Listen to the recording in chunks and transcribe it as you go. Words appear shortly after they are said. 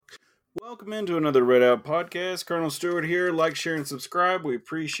Welcome into another Red Out podcast. Colonel Stewart here. Like, share, and subscribe. We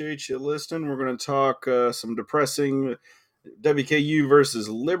appreciate you listening. We're going to talk some depressing WKU versus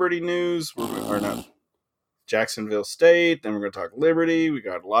Liberty news. Or not Jacksonville State. Then we're going to talk Liberty. We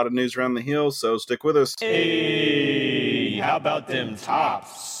got a lot of news around the hill, so stick with us. Hey, how about them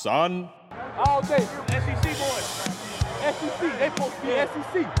tops, son? All day, SEC boys. SEC, they supposed to be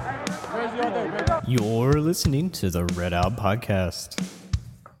SEC. Crazy all day, baby. You're listening to the Red Out Podcast.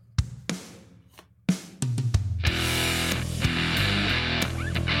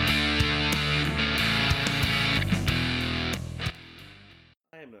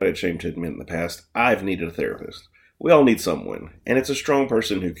 I'm not ashamed to admit in the past, I've needed a therapist. We all need someone, and it's a strong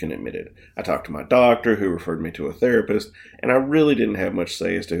person who can admit it. I talked to my doctor, who referred me to a therapist, and I really didn't have much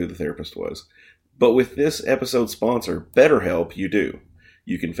say as to who the therapist was. But with this episode's sponsor, BetterHelp, you do.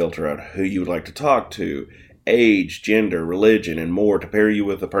 You can filter out who you would like to talk to, age, gender, religion, and more to pair you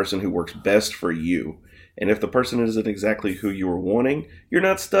with the person who works best for you. And if the person isn't exactly who you were wanting, you're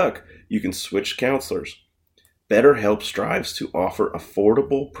not stuck. You can switch counselors. BetterHelp strives to offer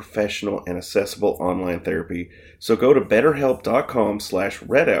affordable, professional, and accessible online therapy. So go to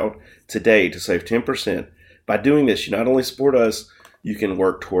betterhelp.com/redout today to save 10%. By doing this, you not only support us, you can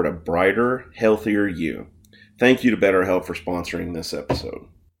work toward a brighter, healthier you. Thank you to BetterHelp for sponsoring this episode.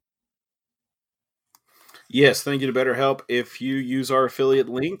 Yes, thank you to BetterHelp. If you use our affiliate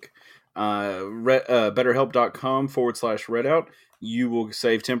link, betterhelp.com/redout, you will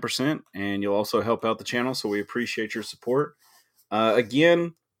save 10% and you'll also help out the channel. So we appreciate your support.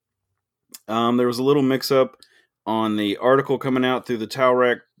 Again, there was a little mix up on the article coming out through the Towel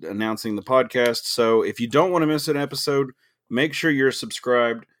Rack announcing the podcast. So if you don't want to miss an episode, make sure you're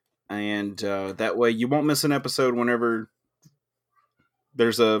subscribed. And that way you won't miss an episode whenever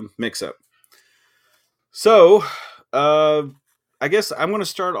there's a mix up. So, I guess I'm going to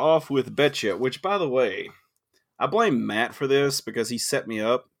start off with Betcha, which, by the way, I blame Matt for this because he set me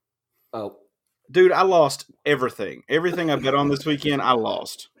up. Oh. Dude, I lost everything. Everything I bet on this weekend, I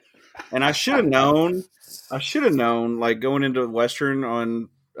lost. And I should have known, like, going into Western on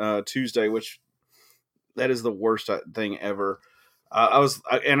Tuesday, which that is the worst thing ever.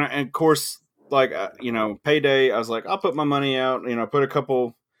 And of course, like, payday, I was like, I'll put my money out, put a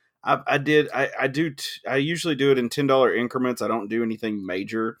couple... I usually do it in $10 increments. I don't do anything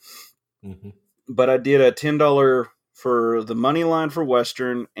major, but I did a $10 for the money line for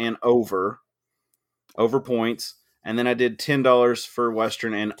Western and over points. And then I did $10 for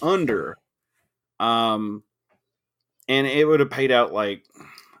Western and under. And it would have paid out like,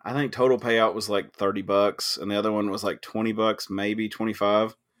 I think total payout was like $30 and the other one was like $20, maybe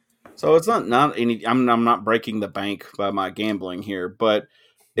 25. So it's not any, I'm not breaking the bank by my gambling here, but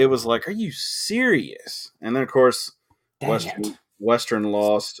it was like, are you serious? And then, of course, Western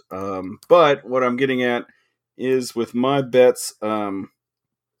lost. But what I'm getting at is with my bets, I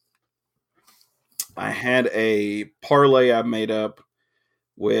had a parlay I made up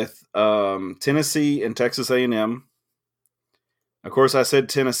with Tennessee and Texas A&M. Of course, I said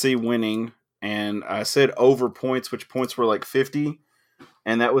Tennessee winning, and I said over points, which points were like 50.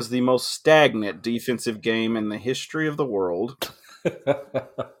 And that was the most stagnant defensive game in the history of the world.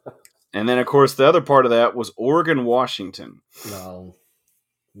 And then, of course, the other part of that was Oregon-Washington. No.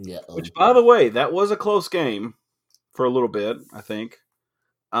 Yeah. Which, by the way, that was a close game for a little bit, I think.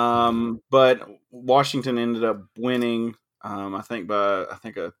 But Washington ended up winning, I think by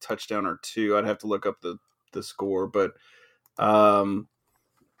a touchdown or two. I'd have to look up the score, but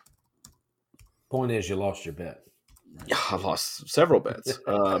point is, you lost your bet. Yeah, I lost several bets.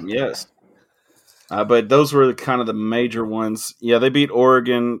 Yes. But those were kind of the major ones. Yeah, they beat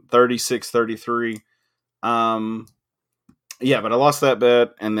Oregon 36-33. Yeah, but I lost that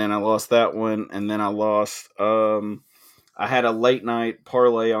bet, and then I lost that one, and then I lost I had a late night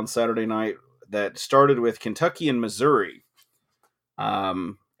parlay on Saturday night that started with Kentucky and Missouri.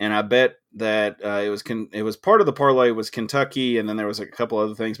 And I bet that it was part of the parlay was Kentucky, and then there was a couple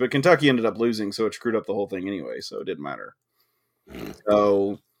other things, but Kentucky ended up losing, so it screwed up the whole thing anyway, so it didn't matter.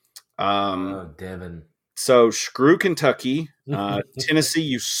 So Devin. So screw Kentucky. Tennessee,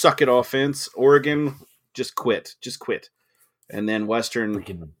 you suck at offense. Oregon, just quit. And then Western,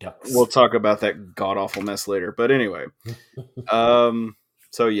 Freaking ducks. we'll talk about that god-awful mess later. But anyway.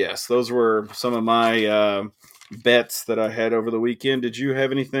 So yes, those were some of my bets that I had over the weekend. Did you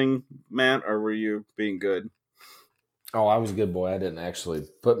have anything, Matt, or were you being good? Oh, I was a good boy. I didn't actually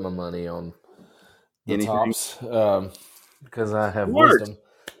put my money on the Anything? tops because I have Smart. wisdom.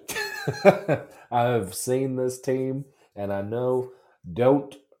 I have seen this team, and I know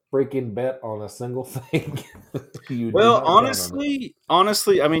don't freaking bet on a single thing. You did Well, not count on it.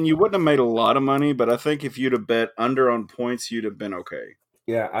 honestly, I mean, you wouldn't have made a lot of money, but I think if you'd have bet under on points, you'd have been okay.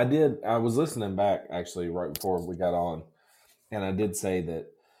 Yeah, I did. I was listening back actually right before we got on, and I did say that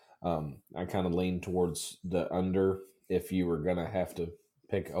I kind of leaned towards the under if you were gonna have to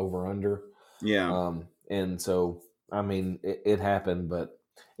pick over under. Yeah. And so I mean it happened, but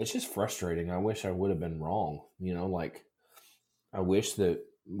it's just frustrating. I wish I would have been wrong. Like I wish that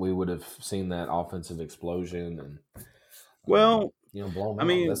we would have seen that offensive explosion and Well, blow them I out.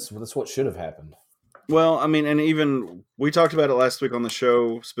 mean, That's what should have happened. and even we talked about it last week on the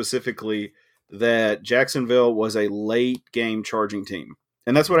show specifically that Jacksonville was a late game charging team,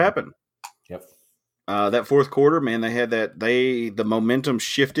 and that's what happened. Yep. That fourth quarter, man, they had the momentum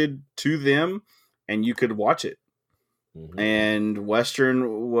shifted to them, and you could watch it. Mm-hmm. And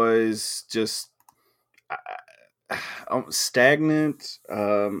Western was just stagnant.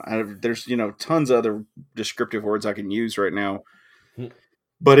 There's tons of other descriptive words I can use right now,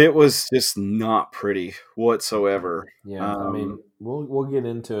 but it was just not pretty whatsoever. Yeah, I mean, we'll get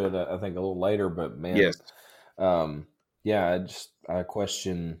into it. I think a little later, but man, yes, yeah, I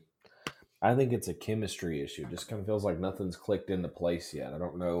question. I think it's a chemistry issue. It just kind of feels like nothing's clicked into place yet. I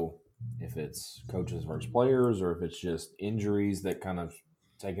don't know if it's coaches versus players or if it's just injuries that kind of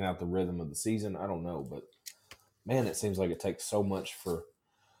taking out the rhythm of the season. I don't know, but man, it seems like it takes so much for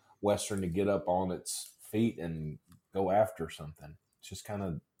Western to get up on its feet and go after something. It's just kind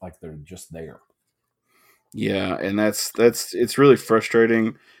of like they're just there. Yeah, and that's it's really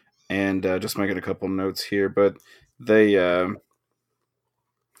frustrating. And just making a couple notes here, but they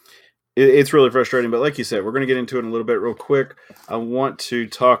it's really frustrating. But like you said, we're going to get into it in a little bit real quick. I want to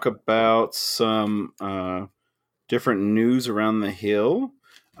talk about some different news around the Hill.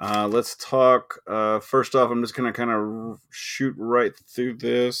 Let's talk. First off, I'm just going to kind of shoot right through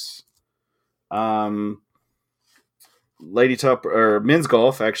this. Lady Top or men's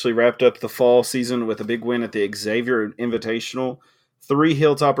golf actually wrapped up the fall season with a big win at the Xavier Invitational. 3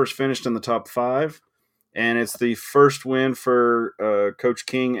 Hilltoppers finished in the top 5, and it's the first win for Coach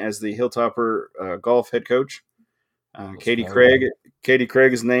King as the Hilltopper golf head coach. Katie Craig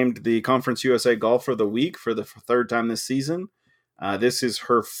is named the Conference USA Golfer of the Week for the 3rd time this season. This is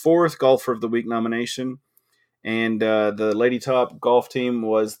her 4th Golfer of the Week nomination. And the Lady Top golf team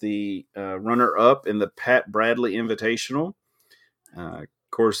was the runner-up in the Pat Bradley Invitational. Of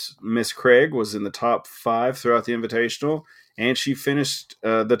course, Miss Craig was in the top 5 throughout the Invitational, and she finished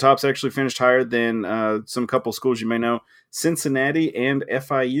the tops actually finished higher than some couple schools you may know, Cincinnati and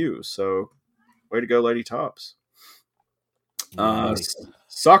FIU. So, way to go, Lady Tops.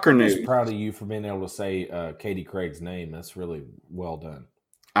 Soccer news. I'm just proud of you for being able to say Katie Craig's name. That's really well done.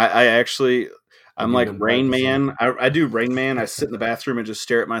 I'm like Rain Man. I do Rain Man. I sit in the bathroom and just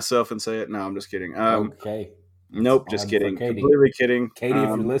stare at myself and say it. No, I'm just kidding. Okay. Nope, just kidding. Completely kidding. Katie, if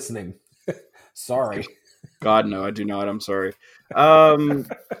you're listening, sorry. God, no, I do not. I'm sorry.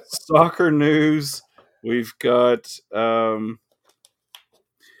 Soccer news. We've got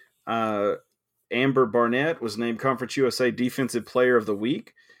Amber Barnett was named Conference USA Defensive Player of the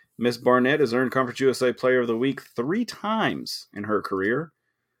Week. Miss Barnett has earned Conference USA Player of the Week 3 times in her career.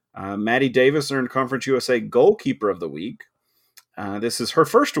 Maddie Davis earned Conference USA Goalkeeper of the Week. This is her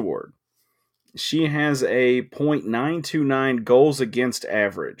first award. She has a .929 goals against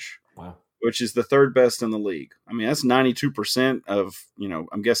average, wow, which is the 3rd best in the league. I mean, that's 92% of,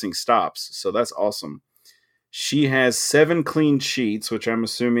 I'm guessing stops. So that's awesome. She has 7 clean sheets, which I'm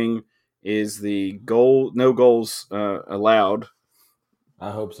assuming is the no goals allowed.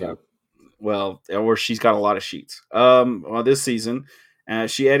 I hope so. Well, or she's got a lot of sheets. This season,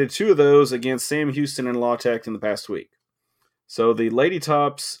 she added 2 of those against Sam Houston and La Tech in the past week. So the Lady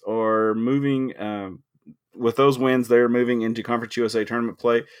Tops are moving with those wins. They're moving into Conference USA tournament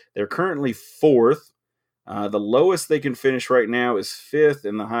play. They're currently 4th. The lowest they can finish right now is 5th,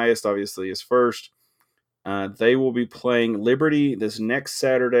 and the highest, obviously, is 1st. They will be playing Liberty this next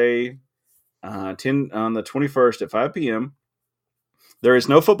Saturday, on the 21st at 5 p.m. There is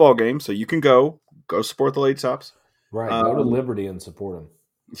no football game, so you can go support the Lady Tops. Right, go to Liberty and support them.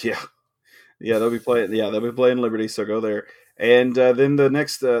 Yeah, they'll be playing. Yeah, they'll be playing Liberty, so go there. And then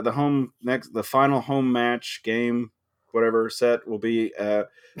the final home match game, whatever set, will be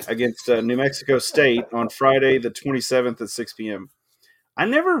against New Mexico State on Friday the 27th at 6 p.m.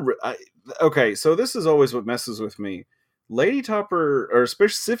 Okay, so this is always what messes with me. Lady Topper, or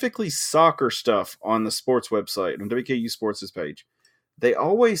specifically soccer stuff on the sports website, on WKU Sports' page, they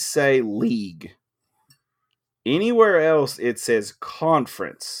always say league. Anywhere else, it says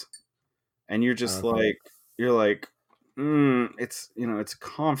conference. And you're just like, it's it's a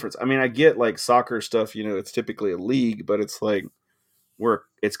conference. I mean, I get like soccer stuff. It's typically a league, but it's like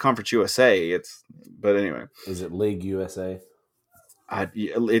it's Conference USA. But anyway, Is it League USA?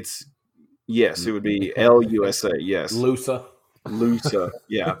 It's yes, it would be LUSA. Yes, Lusa.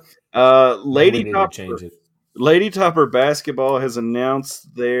 Yeah. We Lady need to Topper. change it. Lady Topper Basketball has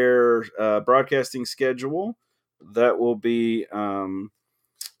announced their broadcasting schedule. That will be.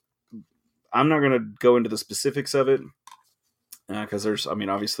 I'm not going to go into the specifics of it because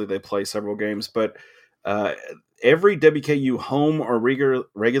obviously they play several games, but every WKU home or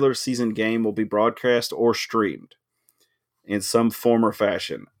regular season game will be broadcast or streamed in some form or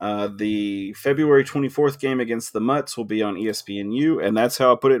fashion. The February 24th game against the Mutts will be on ESPNU, and that's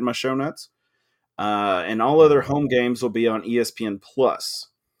how I put it in my show notes. And all other home games will be on ESPN Plus.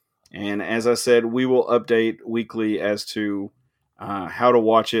 And as I said, we will update weekly as to how to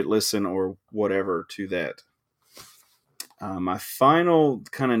watch it, listen, or whatever to that. My final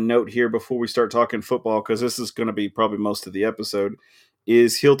kind of note here before we start talking football, because this is going to be probably most of the episode,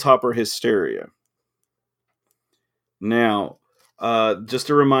 is Hilltopper Hysteria. Now, just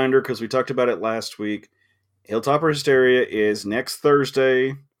a reminder, because we talked about it last week, Hilltopper Hysteria is next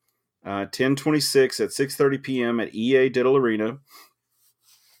Thursday, 10/26 at 6:30 p.m. at EA Diddle Arena.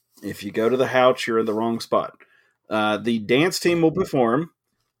 If you go to the Houch, you're in the wrong spot. The dance team will perform.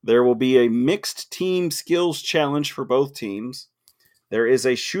 There will be a mixed team skills challenge for both teams. There is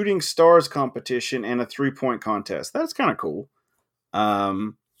a shooting stars competition and a 3-point contest. That's kind of cool.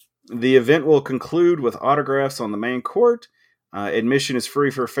 The event will conclude with autographs on the main court. Admission is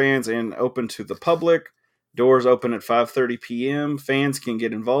free for fans and open to the public. Doors open at 5:30 p.m. Fans can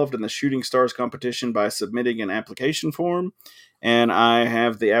get involved in the Shooting Stars competition by submitting an application form. And I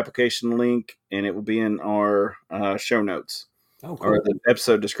have the application link, and it will be in our show notes or the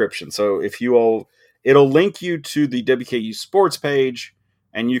episode description. So it'll link you to the WKU Sports page,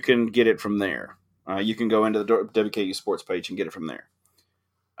 and you can get it from there. You can go into the WKU Sports page and get it from there.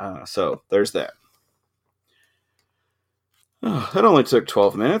 So there's that. Oh, that only took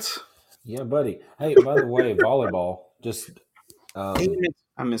 12 minutes. Yeah, buddy. Hey, by the way, volleyball. Just I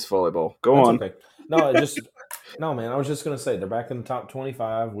miss volleyball. Go on. Okay. No, man. I was just gonna say they're back in the top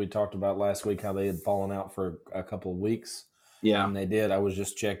 25. We talked about last week how they had fallen out for a couple of weeks. Yeah, and they did. I was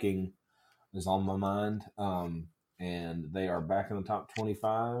just checking. It's on my mind. And they are back in the top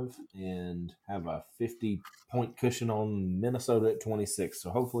 25 and have a 50-point cushion on Minnesota at 26. So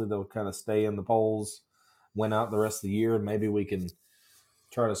hopefully they'll kind of stay in the polls, win out the rest of the year, and maybe we can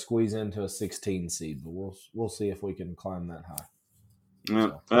try to squeeze into a 16 seed. But we'll see if we can climb that high.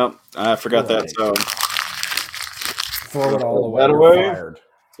 Yeah, well, I forgot that. So throw it all away. That away.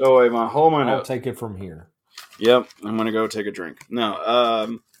 Go away. I'll take it from here. Yep, I'm gonna go take a drink.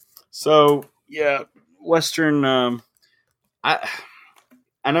 No. So yeah. Western, I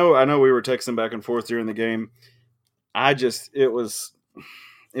know we were texting back and forth during the game. It was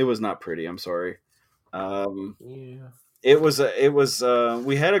not pretty. I'm sorry. It was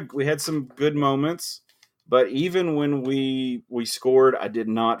we had some good moments, but even when we scored, I did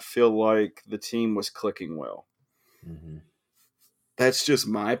not feel like the team was clicking well. Mm-hmm. That's just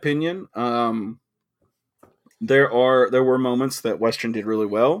my opinion. There were moments that Western did really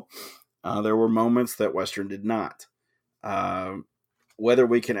well. There were moments that Western did not. Whether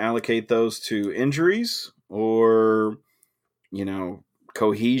we can allocate those to injuries or,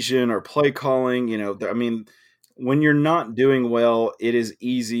 cohesion or play calling, when you're not doing well, it is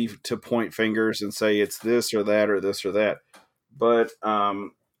easy to point fingers and say it's this or that or this or that. But,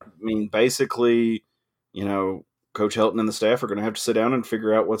 basically, Coach Helton and the staff are going to have to sit down and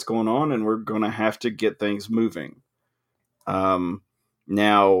figure out what's going on, and we're going to have to get things moving.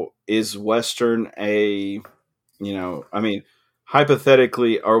 Now, is Western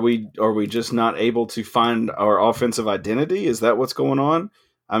hypothetically, are we just not able to find our offensive identity? Is that what's going on?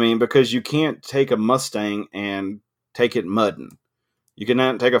 Because you can't take a Mustang and take it mudding. You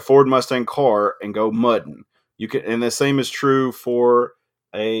cannot take a Ford Mustang car and go mudding. And the same is true for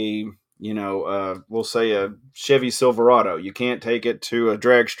we'll say a Chevy Silverado. You can't take it to a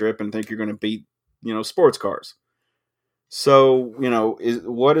drag strip and think you're going to beat, sports cars. So,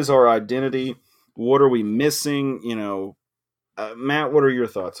 what is our identity? What are we missing? Matt, what are your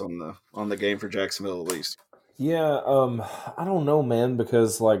thoughts on the game for Jacksonville, at least? Yeah, I don't know, man,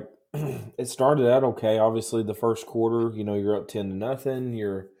 because it started out okay. Obviously, the first quarter, you're up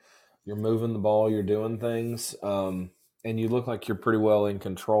 10-0. You're moving the ball, you're doing things, and you look like you're pretty well in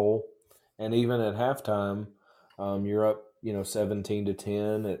control. And even at halftime, you're up,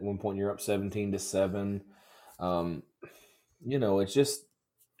 17-10. At one point, you're up 17-7. It's just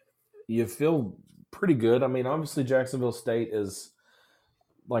you feel pretty good. I mean, obviously Jacksonville State is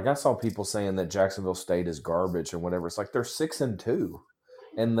like I saw people saying that Jacksonville State is garbage and whatever. It's like they're 6-2,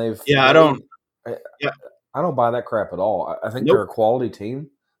 and they've Yeah, I played- don't. Yeah. I don't buy that crap at all. I think Nope. they're a quality team.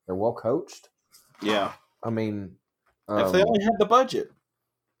 They're well coached. Yeah, I mean, if they only had the budget.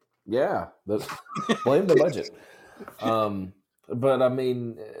 yeah, blame the budget. But I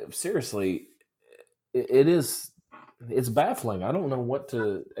mean, seriously, it's baffling. I don't know what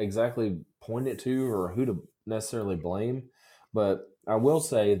to exactly point it to or who to necessarily blame, but I will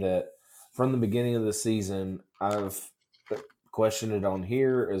say that from the beginning of the season, I've questioned it on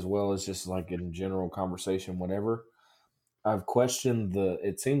here as well as just like in general conversation, whatever. I've questioned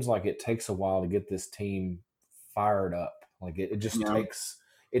it seems like it takes a while to get this team fired up. Like it just takes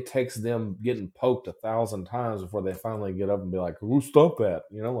them getting poked 1,000 times before they finally get up and be like, "Who stop that?"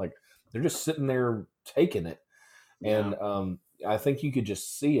 Like they're just sitting there taking it. And I think you could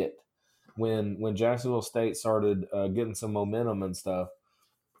just see it when Jacksonville State started getting some momentum and stuff.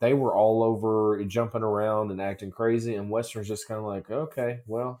 They were all over, jumping around and acting crazy, and Western's just kind of like, okay,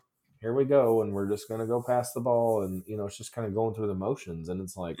 well, here we go, and we're just going to go pass the ball, and it's just kind of going through the motions, and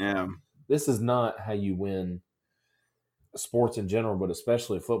it's like, this is not how you win sports in general, but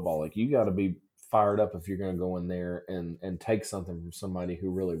especially football. Like you got to be fired up if you're going to go in there and take something from somebody who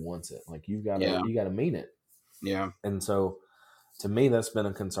really wants it. Like you got to mean it. Yeah. And so to me, that's been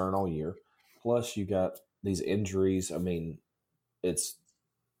a concern all year. Plus you got these injuries. I mean, it's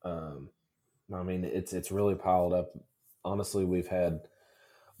really piled up. Honestly, we've had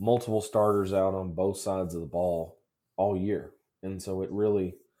multiple starters out on both sides of the ball all year. And so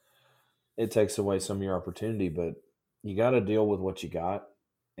it takes away some of your opportunity, but you got to deal with what you got.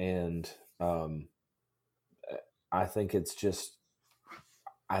 And I think they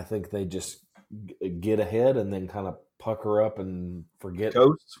just get ahead and then kind of pucker up and forget.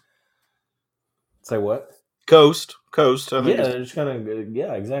 Coast. Say what? Coast. I think just kind of,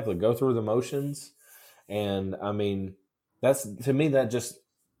 exactly. Go through the motions. And I mean, to me, that just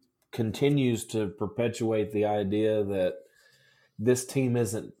continues to perpetuate the idea that this team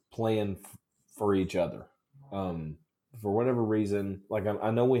isn't playing for each other. For whatever reason, like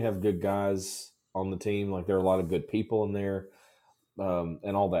I know we have good guys on the team. Like there are a lot of good people in there,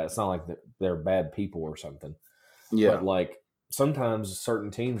 and all that. It's not like they're bad people or something. Yeah. But like sometimes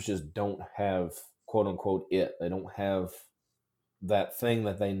certain teams just don't have quote unquote it. They don't have that thing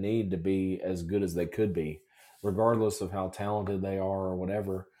that they need to be as good as they could be, regardless of how talented they are or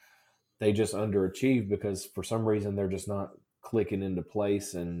whatever. They just underachieve because for some reason they're just not clicking into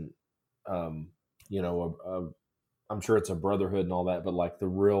place. And I'm sure it's a brotherhood and all that, but like the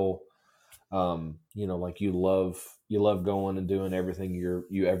real, like you love going and doing everything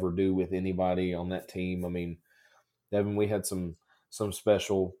you ever do with anybody on that team. I mean, Devin, we had some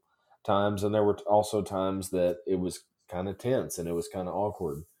special times, and there were also times that it was kind of tense and it was kind of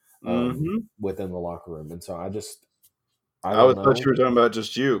awkward within the locker room. And so I thought you were talking about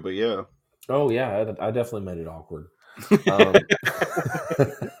just you, but yeah. Oh yeah, I definitely made it awkward.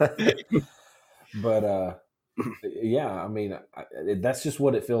 But I mean, that's just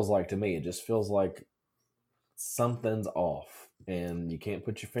what it feels like to me. It just feels like something's off, and you can't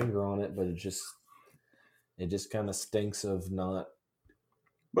put your finger on it, but it just kind of stinks of not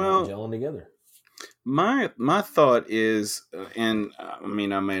gelling together. My thought is, and I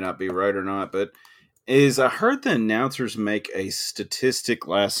mean, I may not be right or not, but is I heard the announcers make a statistic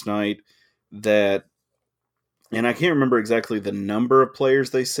last night that, and I can't remember exactly the number of players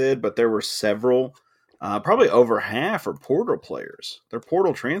they said, but there were several, probably over half are portal players. They're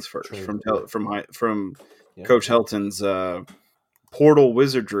portal transfers from Coach Helton's portal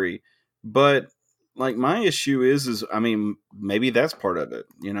wizardry. But like my issue is I mean, maybe that's part of it.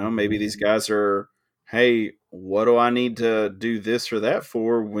 Maybe these guys are, hey, what do I need to do this or that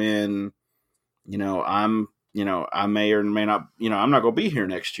for when, I may or may not, I'm not going to be here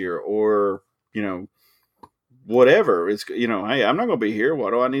next year, or, whatever. It's, hey, I'm not going to be here.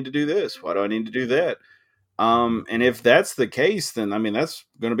 Why do I need to do this? Why do I need to do that? And if that's the case, then, I mean, that's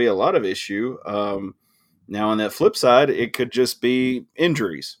going to be a lot of issue. Now on that flip side, it could just be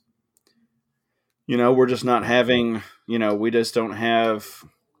injuries. We're just not having, we just don't have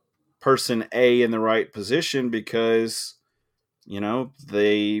person A in the right position because, we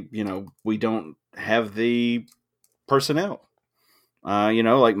don't have the personnel.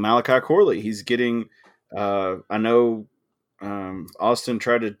 Like Malachi Corley, he's getting, I know Austin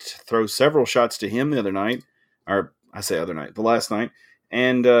tried to throw several shots to him the other night, or I say other night, the last night,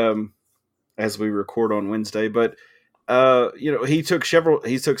 and as we record on Wednesday, but he took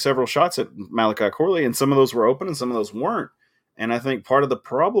several shots at Malachi Corley, and some of those were open and some of those weren't. And I think part of the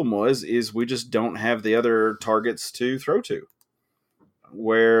problem is we just don't have the other targets to throw to.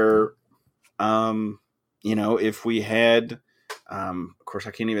 Where, if we had, of course,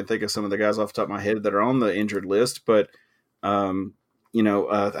 I can't even think of some of the guys off the top of my head that are on the injured list, but, I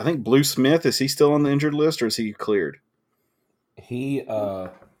think Blue Smith, is he still on the injured list or is he cleared? He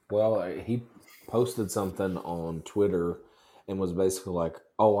he posted something on Twitter and was basically like,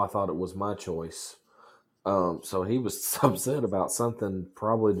 "Oh, I thought it was my choice." So he was upset about something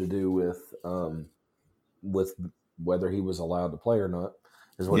probably to do with whether he was allowed to play or not,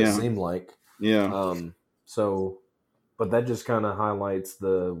 is what it seemed like. Yeah. But that just kind of highlights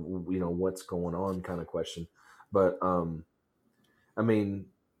the what's going on kind of question. But I mean,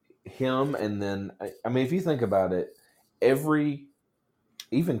 him, and then if you think about it,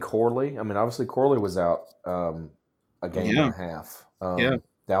 even Corley. I mean, obviously Corley was out a game and a half.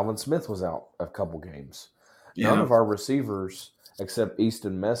 Dalvin Smith was out a couple games. None of our receivers, except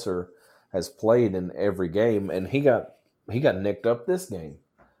Easton Messer, has played in every game, and he got nicked up this game.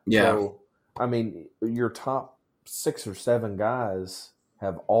 Yeah. So, I mean, your top 6 or 7 guys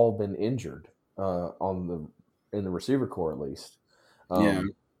have all been injured in the receiver corps, at least.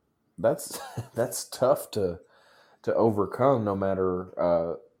 That's tough to overcome, no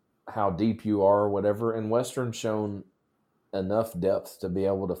matter how deep you are or whatever. And Western's shown enough depth to be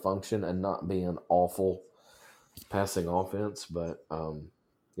able to function and not be an awful passing offense. But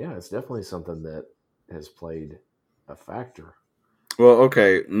it's definitely something that has played a factor. Well,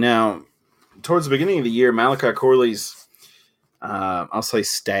 okay. Now, towards the beginning of the year, Malachi Corley's, I'll say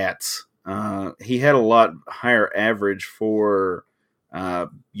stats, he had a lot higher average for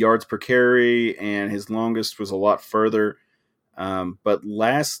yards per carry, and his longest was a lot further. But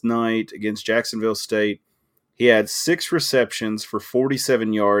last night against Jacksonville State, he had 6 receptions for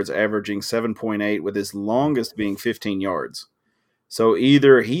 47 yards, averaging 7.8, with his longest being 15 yards. So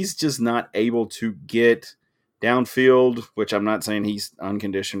either he's just not able to get downfield, which I'm not saying he's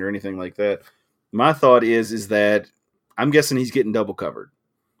unconditioned or anything like that. My thought is that I'm guessing he's getting double covered.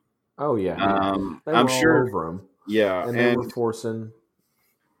 Oh, yeah. They I'm sure over him. Yeah. And they were forcing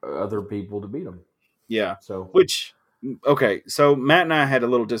other people to beat him. Yeah. So Matt and I had a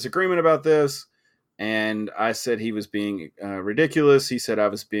little disagreement about this, and I said he was being ridiculous. He said I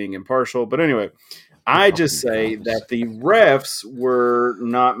was being impartial. But anyway, I just say that the refs were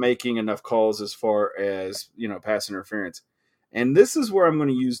not making enough calls as far as, pass interference. And this is where I'm going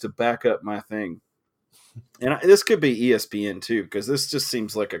to use to back up my thing. And this could be ESPN too, because this just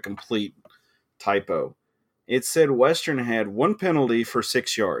seems like a complete typo. It said Western had 1 penalty for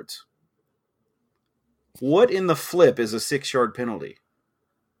 6 yards. What in the flip is a 6-yard penalty?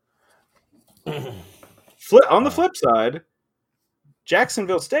 On the flip side,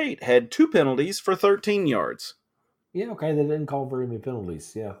 Jacksonville State had 2 penalties for 13 yards. Yeah, okay. They didn't call very many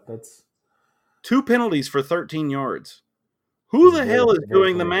penalties. Yeah, that's 2 penalties for 13 yards. Who the hell is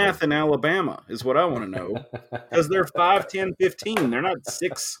doing the math in Alabama is what I want to know. Because they're 5, 10, 15. They're not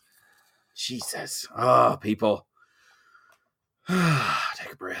 6. Jesus. Oh, people.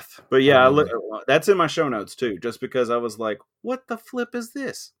 Take a breath. But yeah, that's in my show notes too, just because I was like, what the flip is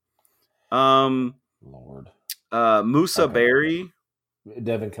this? Lord. Musa Berry.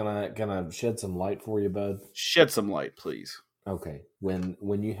 Devin, can I shed some light for you, bud? Shed some light, please. Okay. When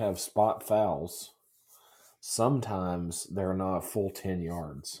you have spot fouls, sometimes they're not a full 10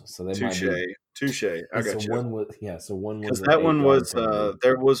 yards. So they might be touche. I got you. One was that one was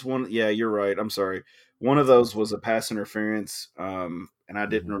there was one. Yeah, you're right. I'm sorry. One of those was a pass interference, and I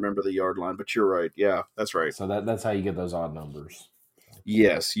didn't remember the yard line. But you're right. Yeah, that's right. So that's how you get those odd numbers.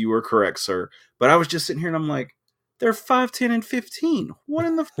 Yes, you are correct, sir. But I was just sitting here and I'm like, they're 5, 10, and 15. What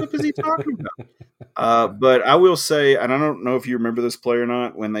in the flip is he talking about? But I will say, and I don't know if you remember this play or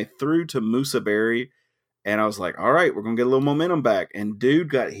not, when they threw to Musa Berry, and I was like, all right, we're going to get a little momentum back. And dude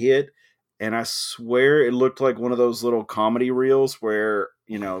got hit, and I swear it looked like one of those little comedy reels where,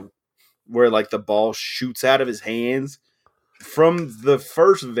 where like the ball shoots out of his hands. From the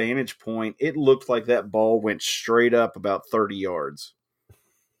first vantage point, it looked like that ball went straight up about 30 yards.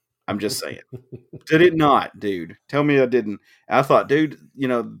 I'm just saying. Did it not, dude? Tell me I didn't. I thought, dude,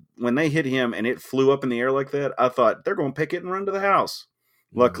 when they hit him and it flew up in the air like that, I thought they're going to pick it and run to the house.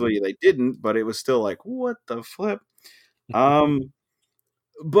 Luckily, they didn't, but it was still like, what the flip?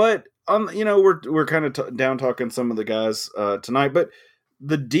 But we're kind of down talking some of the guys tonight. But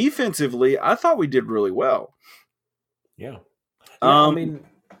the defensively, I thought we did really well. Yeah. Go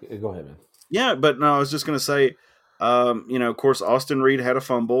ahead, man. Yeah, but no, I was just going to say, of course, Austin Reed had a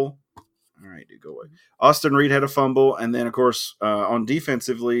fumble. All right, dude, go away. Austin Reed had a fumble, and then, of course, on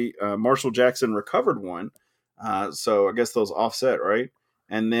defensively, Marshall Jackson recovered one. So I guess those offset, right?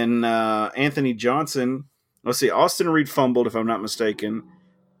 And then Anthony Johnson. Let's see. Austin Reed fumbled, if I'm not mistaken.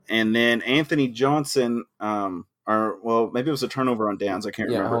 And then Anthony Johnson, maybe it was a turnover on downs. I can't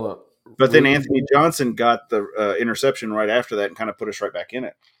remember. Hold up. But then Anthony Johnson got the interception right after that and kind of put us right back in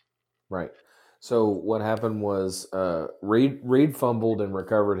it. Right. So what happened was Reed fumbled and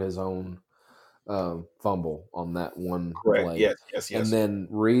recovered his own fumble on that one play. Yes. And then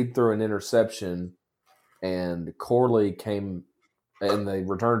Reed threw an interception, and Corley came, and they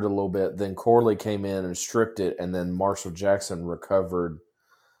returned it a little bit. Then Corley came in and stripped it, and then Marshall Jackson recovered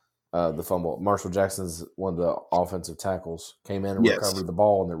the fumble. Marshall Jackson's one of the offensive tackles, came in and recovered the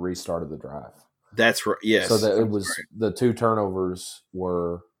ball, and it restarted the drive. That's right. Yes. So that it was the two turnovers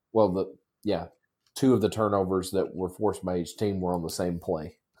were two of the turnovers that were forced by each team were on the same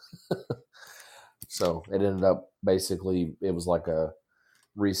play. So it ended up basically it was like a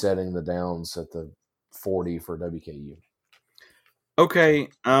resetting the downs at the 40 for WKU. Okay.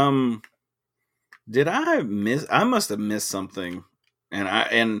 Did I miss? I must have missed something,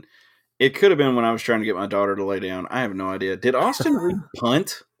 and it could have been when I was trying to get my daughter to lay down. I have no idea. Did Austin Reed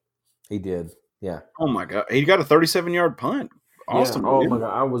punt? He did. Yeah. Oh my God, he got a 37-yard punt. Austin. Yeah. Oh my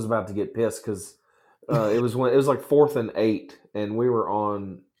God, I was about to get pissed because it was like 4th and 8, and we were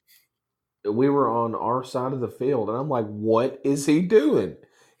on our side of the field, and I'm like, what is he doing?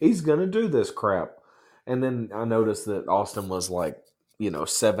 He's gonna do this crap. And then I noticed that Austin was like,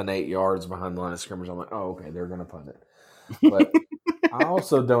 7-8 yards behind the line of scrimmage. I'm like, oh, okay, they're gonna punt it. But I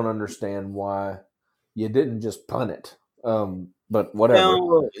also don't understand why you didn't just punt it. But whatever.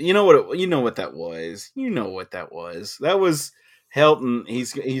 No, you know what that was. You know what that was. That was Helton.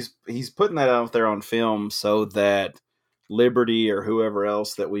 He's putting that out there on film so that Liberty or whoever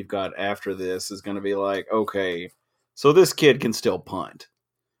else that we've got after this is going to be like, okay, so this kid can still punt.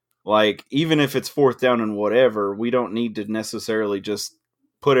 Like, even if it's 4th down and whatever, we don't need to necessarily just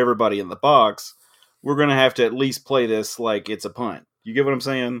put everybody in the box. We're going to have to at least play this like it's a punt. You get what I'm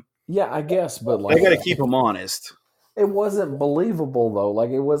saying? Yeah, I guess, but like they got to keep them honest. It wasn't believable though. Like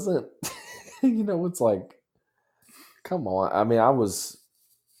it wasn't. It's like, come on. I mean, I was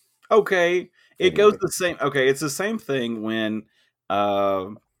okay. It goes the same. Okay, it's the same thing when,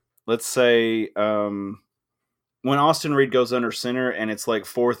 let's say, when Austin Reed goes under center and it's like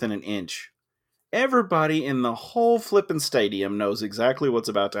 4th and an inch. Everybody in the whole flipping stadium knows exactly what's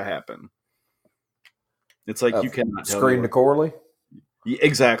about to happen. It's like you cannot scream to Corley.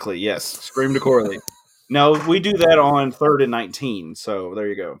 Exactly. Yes, scream to Corley. No, we do that on 3rd and 19. So there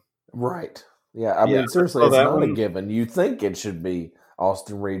you go. Right. Yeah. I mean, seriously, it's not a given. You think it should be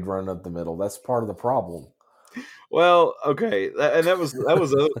Austin Reed running up the middle. That's part of the problem. Well, okay, and that was the other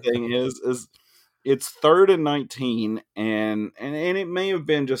thing is it's 3rd and 19, and it may have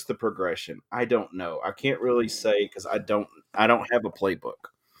been just the progression. I don't know. I can't really say because I don't have a playbook.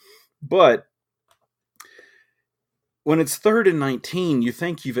 But when it's 3rd and 19, you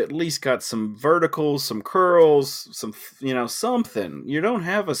think you've at least got some verticals, some curls, some something. You don't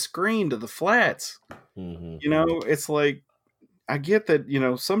have a screen to the flats. Mm-hmm. It's like, I get that,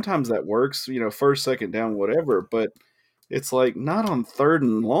 sometimes that works, 1st, 2nd down, whatever, but it's like not on 3rd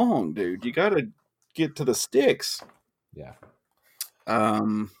and long, dude. You got to get to the sticks. Yeah.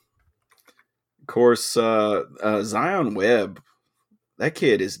 Of course, Zion Webb, that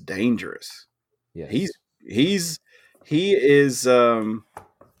kid is dangerous. Yeah. He's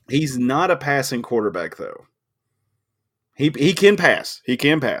not a passing quarterback though. He can pass. He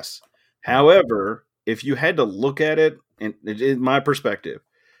can pass. However, if you had to look at it, and in my perspective,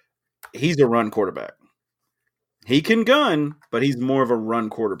 he's a run quarterback. He can gun, but he's more of a run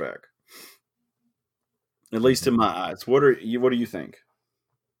quarterback. At least in my eyes. What do you think?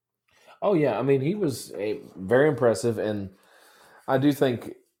 Oh yeah, I mean he was very impressive, and I do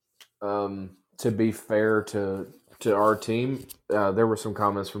think to be fair to our team, there were some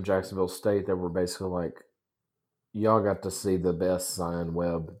comments from Jacksonville State that were basically like, y'all got to see the best Zion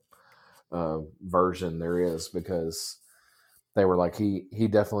Webb version there is, because they were like he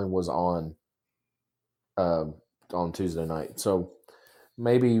definitely was on Tuesday night. So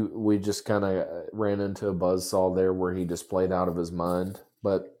maybe we just kind of ran into a buzzsaw there where he just played out of his mind.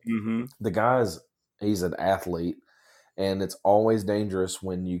 But the he's an athlete, and it's always dangerous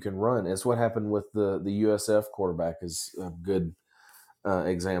when you can run. It's what happened with the USF quarterback is a good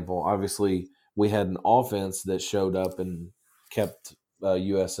example. Obviously, we had an offense that showed up and kept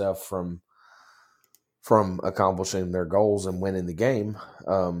USF from accomplishing their goals and winning the game,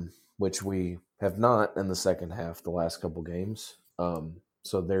 which we have not in the second half the last couple games.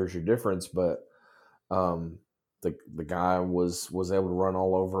 So there's your difference. But the guy was able to run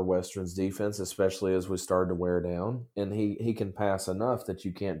all over Western's defense, especially as we started to wear down. And he can pass enough that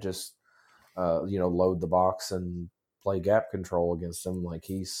you can't just load the box and play gap control against him. Like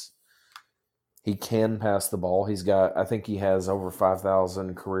he can pass the ball. I think he has over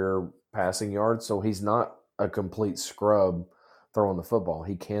 5,000 career passing yards, so he's not a complete scrub throwing the football.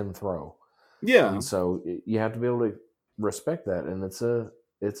 He can throw. Yeah. And so you have to be able to respect that, and it's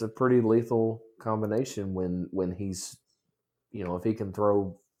a pretty lethal combination when he's, if he can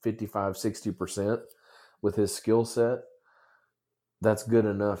throw 55-60% with his skill set, that's good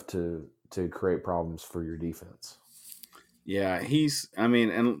enough to create problems for your defense. Yeah,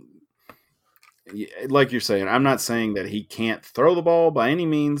 and like you're saying, I'm not saying that he can't throw the ball by any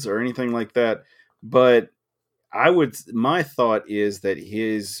means or anything like that, but my thought is that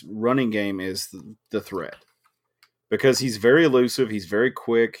his running game is the threat, because he's very elusive, he's very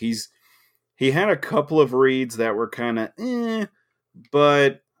quick, he had a couple of reads that were kind of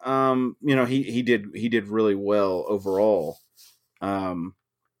but he did really well overall,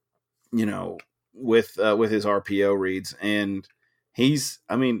 with his RPO reads, and he's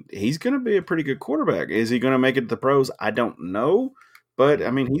going to be a pretty good quarterback. Is he going to make it to the pros? I don't know, but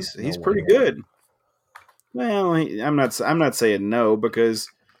he's pretty good. Well, I'm not saying no, because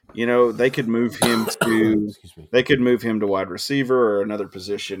they could move him to wide receiver or another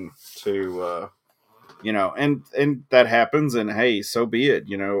position to and that happens, and hey, so be it.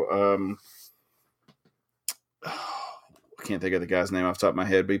 I can't think of the guy's name off the top of my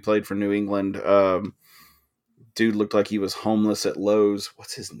head, but he played for New England. Dude looked like he was homeless at Lowe's.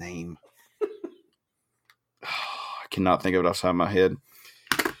 What's his name? I cannot think of it off the top of my head.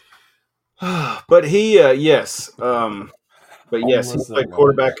 But he, yes. But yes, he played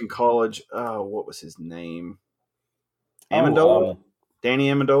quarterback in college. What was his name? Amendola? Danny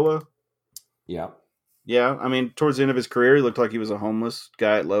Amendola? Yeah. Yeah, towards the end of his career, he looked like he was a homeless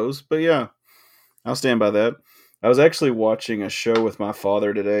guy at Lowe's. But yeah, I'll stand by that. I was actually watching a show with my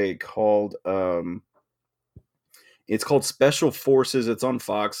father today called it's called Special Forces. It's on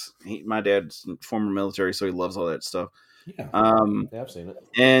Fox. My dad's former military, so he loves all that stuff. Yeah, I've seen it.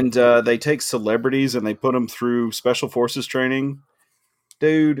 And they take celebrities and they put them through Special Forces training.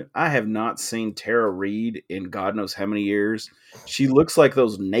 Dude, I have not seen Tara Reid in God knows how many years. She looks like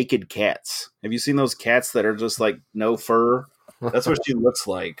those naked cats. Have you seen those cats that are just like no fur? That's what she looks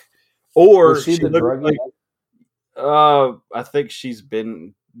like. Or Was she the drug like, I think she's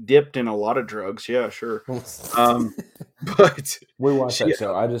been dipped in a lot of drugs. Yeah, sure. But we watched that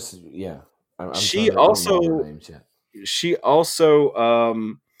show. I'm she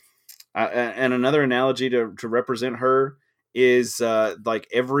also and another analogy to represent her is like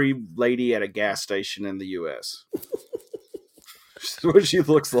every lady at a gas station in the U.S. What she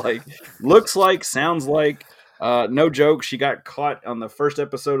looks like, sounds like. No joke. She got caught on the first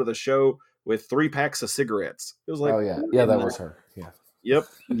episode of the show with 3 packs of cigarettes. It was like, that was her. Yeah. Yep.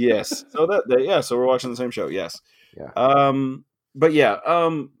 Yes. So so we're watching the same show. Yes. Yeah. But yeah.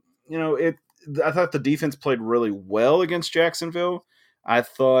 I thought the defense played really well against Jacksonville. I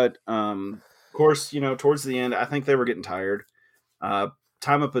thought, of course, towards the end, I think they were getting tired.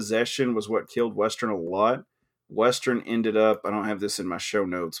 Time of possession was what killed Western a lot. Western ended up, I don't have this in my show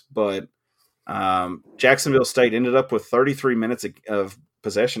notes, but Jacksonville State ended up with 33 minutes of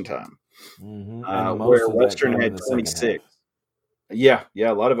possession time, where Western had 26. Yeah,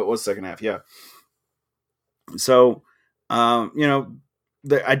 a lot of it was second half, yeah. So, I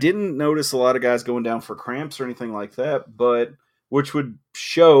didn't notice a lot of guys going down for cramps or anything like that, but which would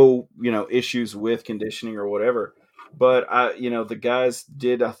show, issues with conditioning or whatever. But the guys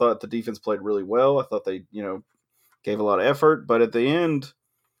did. I thought the defense played really well. I thought they, gave a lot of effort. But at the end,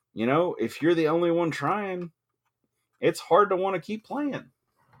 if you're the only one trying, it's hard to want to keep playing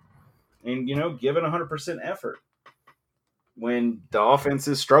and giving 100% effort when the offense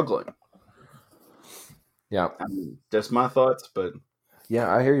is struggling. Yeah, that's my thoughts. But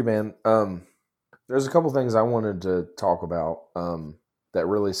yeah, I hear you, man. There's a couple things I wanted to talk about that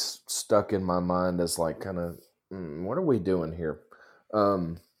really stuck in my mind as like kind of, what are we doing here?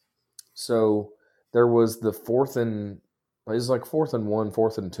 So there was the 4th and 1,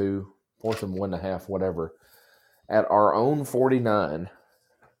 4th and 2, 4th and 1.5, whatever, at our own 49,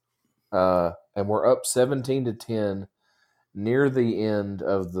 and we're up 17-10 near the end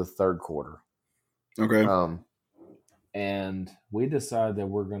of the third quarter. Okay. And we decide that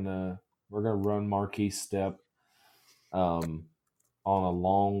we're gonna run Marquise Step on a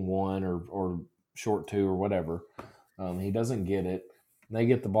long 1 or short 2 or whatever. He doesn't get it. They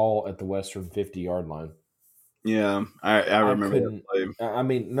get the ball at the Western 50-yard line. Yeah, I remember that couldn't. play. I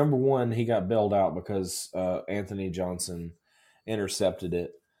mean, number one, he got bailed out because Anthony Johnson intercepted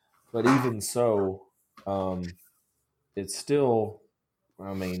it. But even so, it's still.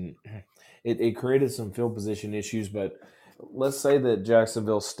 I mean, it created some field position issues. But let's say that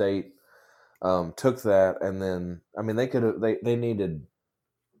Jacksonville State took that, and then they could have they needed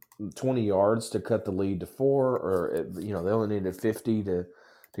 20 yards to cut the lead to 4, or they only needed 50 to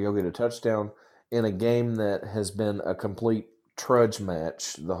go get a touchdown in a game that has been a complete trudge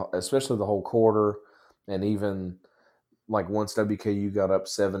match, especially the whole quarter, and even like once WKU got up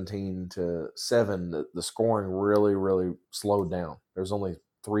 17-7, the scoring really, really slowed down. There's only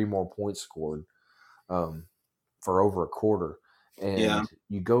 3 more points scored for over a quarter, and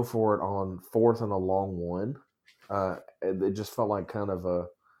you go for it on 4th and a long one. It just felt like kind of a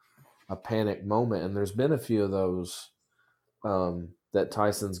panic moment, and there's been a few of those that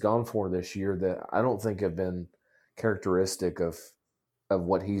Tyson's gone for this year that I don't think have been characteristic of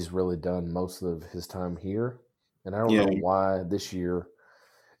what he's really done most of his time here. And I don't know why this year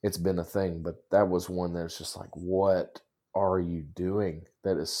it's been a thing, but that was one that's just like, what are you doing?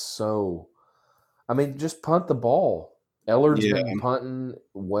 That is so. I mean, just punt the ball. Ellard's been punting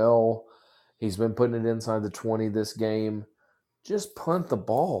well. He's been putting it inside the 20 this game. Just punt the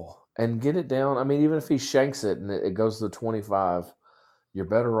ball and get it down. I mean, even if he shanks it and it goes to the 25, you're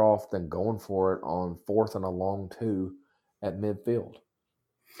better off than going for it on 4th and a long 2 at midfield.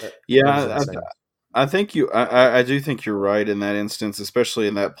 I think I do think you're right in that instance, especially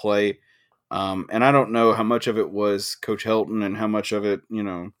in that play. And I don't know how much of it was Coach Helton and how much of it,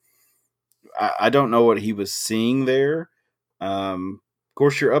 I don't know what he was seeing there. Of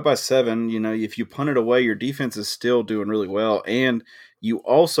course, you're up by 7. If you punt it away, your defense is still doing really well, and you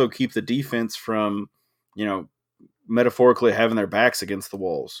also keep the defense from, metaphorically having their backs against the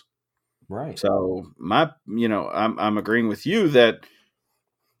walls. Right. So I'm agreeing with you that,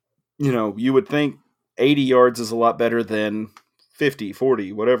 you would think 80 yards is a lot better than 50,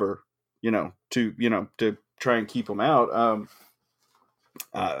 40, whatever, to try and keep them out.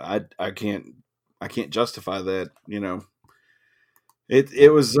 I can't justify that,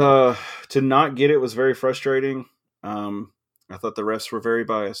 It was to not get it was very frustrating. I thought the refs were very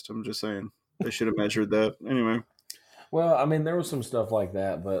biased. I'm just saying they should have measured that anyway. Well, I mean, there was some stuff like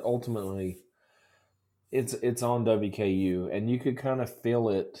that, but ultimately, it's on WKU, and you could kind of feel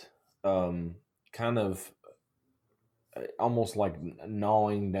it, kind of almost like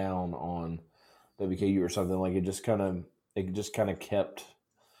gnawing down on WKU or something. Like it just kind of kept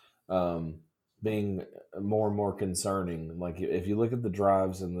being more and more concerning. Like if you look at the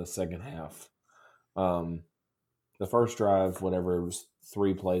drives in the second half, the first drive, whatever, it was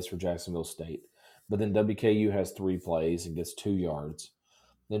 3 plays for Jacksonville State. But then WKU has 3 plays and gets 2 yards.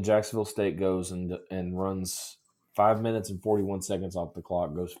 Then Jacksonville State goes and runs 5 minutes and 41 seconds off the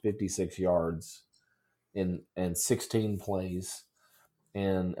clock, goes 56 yards in 16 plays,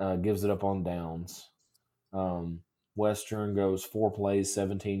 and gives it up on downs. Western goes 4 plays,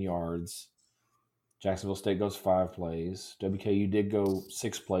 17 yards. Jacksonville State goes 5 plays. WKU did go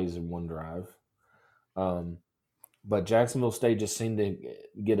 6 plays in 1 drive. But Jacksonville State just seemed to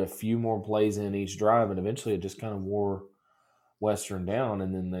get a few more plays in each drive, and eventually it just kind of wore Western down,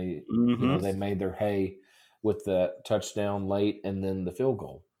 and then they they made their hay with the touchdown late and then the field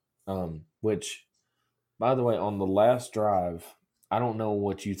goal. Which, by the way, on the last drive, I don't know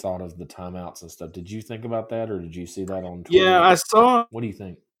what you thought of the timeouts and stuff. Did you think about that, or did you see that on Twitter? Yeah, I saw. What do you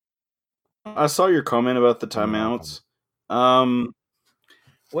think? I saw your comment about the timeouts.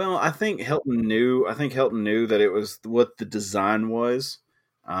 Well, I think Helton knew. That it was what the design was,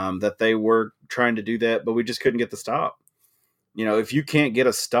 that they were trying to do that, but we just couldn't get the stop. If you can't get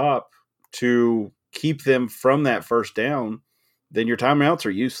a stop to keep them from that first down, then your timeouts are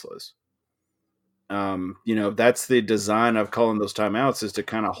useless. That's the design of calling those timeouts, is to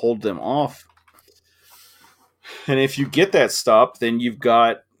kind of hold them off. And if you get that stop, then you've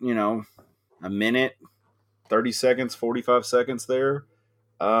got, a minute, 30 seconds, 45 seconds there.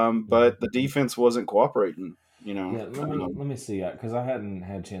 But the defense wasn't cooperating, Yeah, let me see, because I hadn't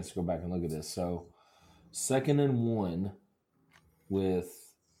had a chance to go back and look at this. So 2nd and 1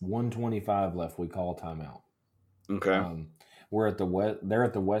 with 1:25 left, we call a timeout. Okay. They're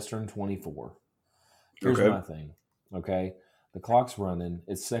at the Western 24. Here's my thing. Okay. The clock's running.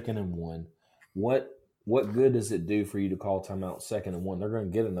 It's 2nd and 1. What good does it do for you to call timeout 2nd and 1? They're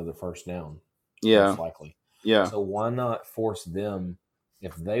going to get another first down. Yeah. Most likely. Yeah. So why not force them,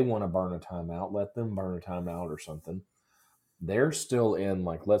 if they want to burn a timeout, let them burn a timeout or something. They're still in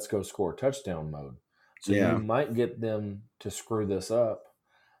let's go score a touchdown mode. So you might get them to screw this up,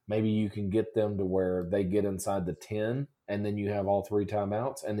 maybe you can get them to where they get inside the 10, and then you have all 3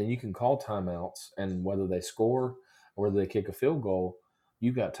 timeouts, and then you can call timeouts, and whether they score or whether they kick a field goal,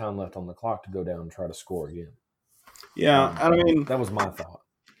 you've got time left on the clock to go down and try to score again. Yeah, I mean, that was my thought.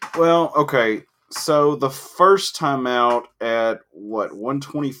 Well, okay. So the first timeout at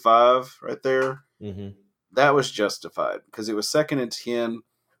 125 right there, that was justified because it was 2nd and 10,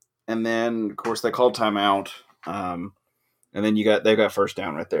 and then of course they called timeout, and then they got first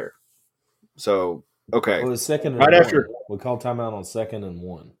down right there. So okay, well, it was 2nd and right 1. after we called timeout on 2nd and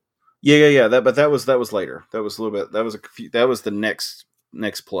 1. Yeah. That was later. That was a little bit. That was the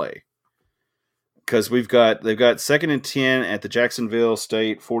next play. Because they've got 2nd and 10 at the Jacksonville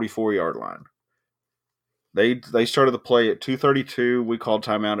State 44-yard line. They started the play at 2:32. We called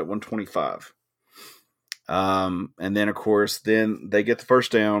timeout at 1:25. And then of course, then they get the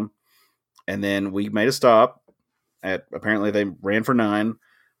first down, and then we made a stop. Apparently they ran for 9.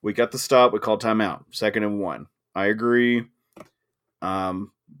 We got the stop. We called timeout. 2nd and 1. I agree.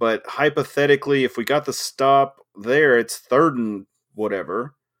 But hypothetically, if we got the stop there, it's 3rd and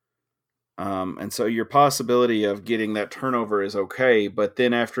whatever. And so your possibility of getting that turnover is okay, but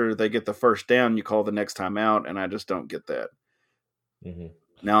then after they get the first down, you call the next time out, and I just don't get that.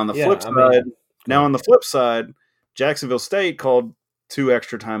 Now on the flip side, Jacksonville State called 2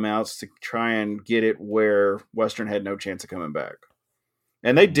 extra timeouts to try and get it where Western had no chance of coming back,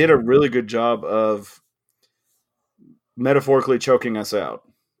 and they did a really good job of metaphorically choking us out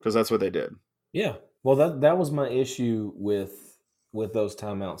because that's what they did. Yeah, well, that was my issue with those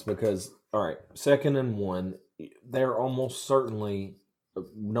timeouts because. All right, 2nd and 1, they're almost certainly,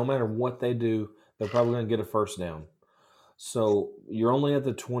 no matter what they do, they're probably going to get a first down. So you're only at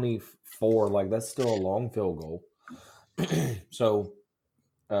the 24, like that's still a long field goal. So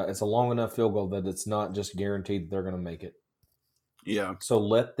it's a long enough field goal that it's not just guaranteed they're going to make it. Yeah. So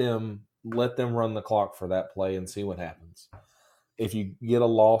let them run the clock for that play and see what happens. If you get a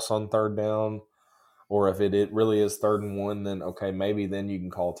loss on 3rd down, or if it really is 3rd and 1, then okay, maybe then you can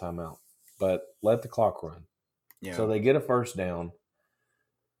call timeout. But let the clock run. Yeah. So they get a first down.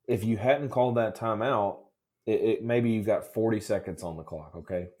 If you hadn't called that timeout, it maybe you've got 40 seconds on the clock,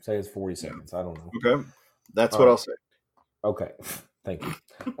 okay? Say it's 40 seconds. I don't know. Okay. That's what I'll say. Okay. Thank you.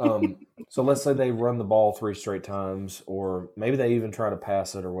 So let's say they run the ball 3 straight times, or maybe they even try to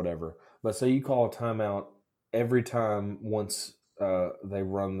pass it or whatever. But say you call a timeout every time once they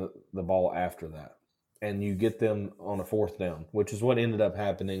run the ball after that. And you get them on a 4th down, which is what ended up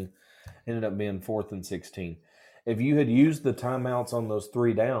happening. Ended up being 4th and 16. If you had used the timeouts on those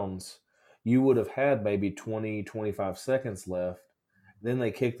 3 downs, you would have had maybe 20, 25 seconds left. Then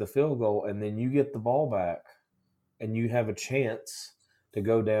they kick the field goal, and then you get the ball back, and you have a chance to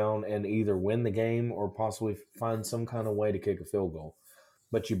go down and either win the game or possibly find some kind of way to kick a field goal.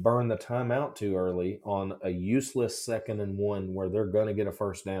 But you burn the timeout too early on a useless 2nd and 1 where they're going to get a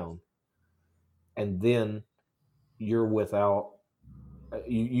first down. And then you're without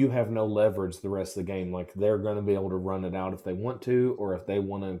you have no leverage the rest of the game. Like they're going to be able to run it out if they want to, or if they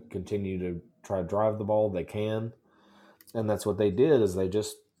want to continue to try to drive the ball, they can. And that's what they did, is they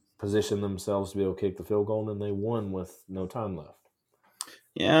just positioned themselves to be able to kick the field goal, and then they won with no time left.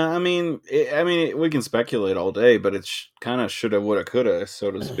 Yeah, I mean, we can speculate all day, but it's kind of shoulda, woulda, coulda, so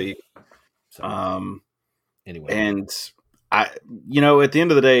to speak. Anyway, and at the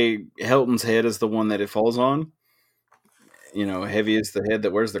end of the day, Helton's head is the one that it falls on. Heavy is the head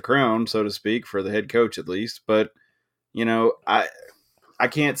that wears the crown, so to speak, for the head coach at least. But I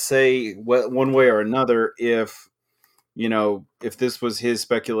can't say one way or another if this was his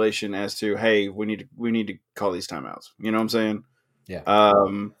speculation as to, hey, we need to call these timeouts. You know what I'm saying? Yeah.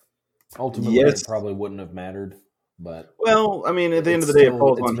 Ultimately, it probably wouldn't have mattered. But well, I mean, at the end of the day, it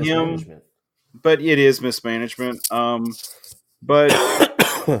falls on him. But it is mismanagement. But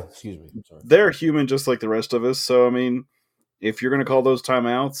excuse me. I'm sorry. They're human just like the rest of us. So I mean, if you're going to call those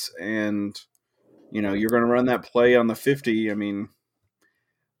timeouts and you're going to run that play on the 50, I mean,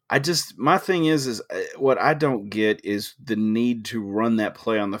 my thing is what I don't get is the need to run that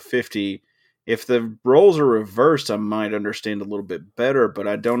play on the 50. If the roles are reversed, I might understand a little bit better, but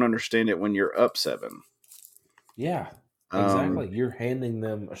I don't understand it when you're up 7. Yeah, exactly. You're handing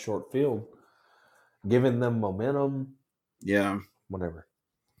them a short field, giving them momentum. Yeah. Whatever.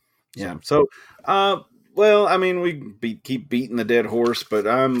 Yeah. So, well, I mean, we keep beating the dead horse, but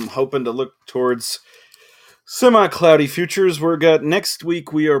I'm hoping to look towards semi-cloudy futures. Next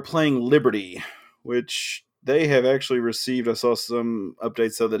week we are playing Liberty, which they have actually received. I saw some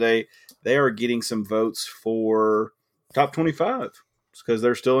updates the other day. They are getting some votes for top 25 because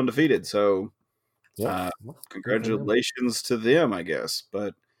they're still undefeated. So, congratulations to them, I guess.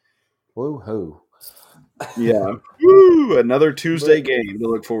 But Woo-hoo. Yeah. Woo! Another Tuesday But- game to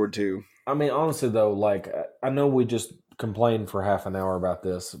look forward to. I mean, honestly, though, like, I know we just complained for half an hour about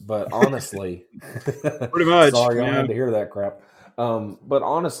this, but honestly, Pretty much, sorry y'all yeah. had to hear that crap. But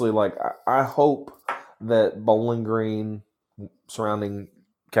honestly, like, I hope that Bowling Green, surrounding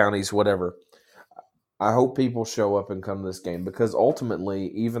counties, whatever, I hope people show up and come to this game, because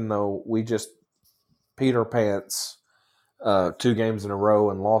ultimately, even though we just peed our pants 2 games in a row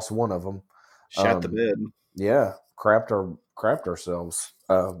and lost one of them, Shot the bed. yeah, crapped ourselves,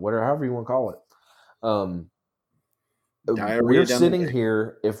 whatever, however you want to call it. Diarrhea We're down sitting the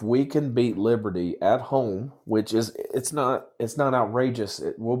here, if we can beat Liberty at home, which is it's not outrageous.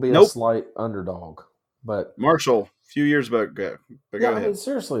 It will be a Nope. slight underdog, but Marshall, a few years back. Go yeah, I ahead. mean,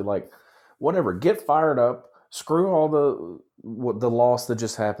 seriously, like, whatever. Get fired up. Screw all the loss that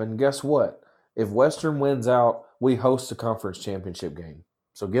just happened. Guess what? If Western wins out, we host a conference championship game.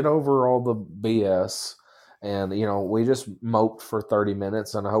 So get over all the BS. And, we just moped for 30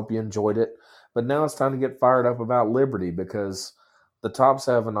 minutes, and I hope you enjoyed it. But now it's time to get fired up about Liberty, because the Tops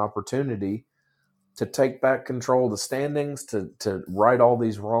have an opportunity to take back control of the standings, to right all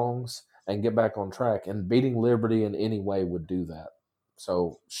these wrongs and get back on track. And beating Liberty in any way would do that.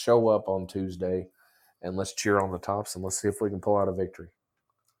 So show up on Tuesday and let's cheer on the Tops, and let's see if we can pull out a victory.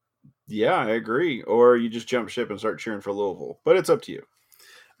 Yeah, I agree. Or you just jump ship and start cheering for Louisville. But it's up to you.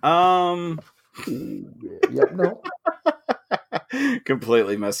 Yep, no.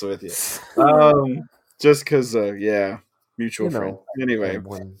 Completely messing with you. Just because, mutual friend. Anyway,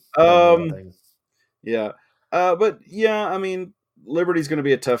 yeah. But yeah, I mean, Liberty's going to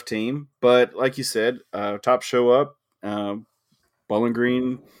be a tough team. But like you said, Top show up. Bowling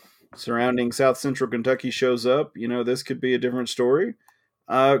Green, surrounding South Central Kentucky shows up. This could be a different story.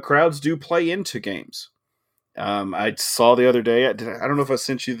 Crowds do play into games. I saw the other day. I don't know if I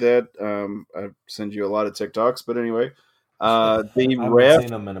sent you that. I send you a lot of TikToks, but anyway, the I haven't ref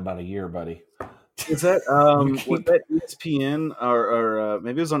seen them in about a year, buddy. was that was that ESPN or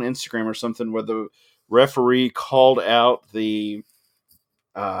maybe it was on Instagram or something where the referee called out the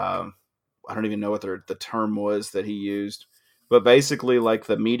I don't even know what the term was that he used, but basically like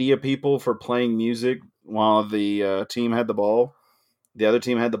the media people for playing music while the team had the ball. The other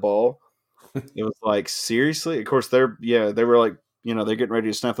team had the ball. It was like, seriously? Of course, they were like, they're getting ready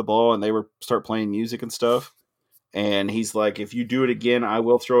to snap the ball, and they were start playing music and stuff. And he's like, if you do it again, I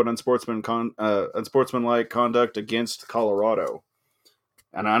will throw an unsportsmanlike conduct against Colorado.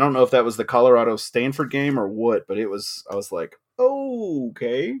 And I don't know if that was the Colorado Stanford game or what, but I was like, oh,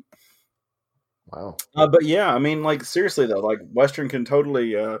 okay. Wow. But yeah, I mean, like, seriously though, like Western can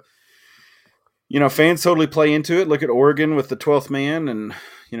totally, fans totally play into it. Look at Oregon with the 12th man and,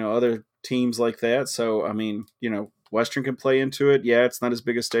 other teams like that. So, I mean, Western can play into it. Yeah, it's not as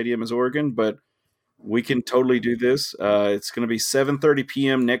big a stadium as Oregon, but we can totally do this. It's going to be 7:30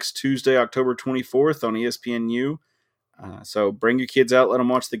 p.m. next Tuesday, October 24th on ESPNU. So bring your kids out, let them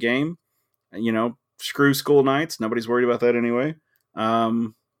watch the game. Screw school nights. Nobody's worried about that anyway.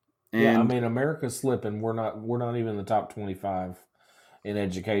 And yeah, I mean, America's slipping. We're not even in the top 25 in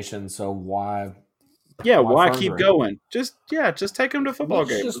education. So why? Yeah, why further keep it? going? Just take them to football Let's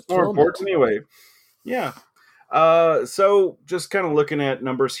games. just It's more plummet. important anyway. Yeah. So just kind of looking at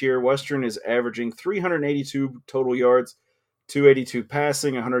numbers here, Western is averaging 382 total yards, 282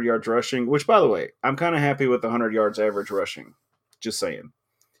 passing, 100 yards rushing, which, by the way, I'm kind of happy with the 100 yards average rushing. Just saying.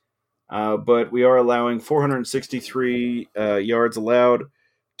 But we are allowing 463 yards allowed,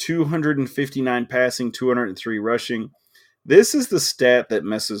 259 passing, 203 rushing. This is the stat that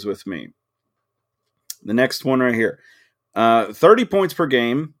messes with me. The next one right here. 30 points per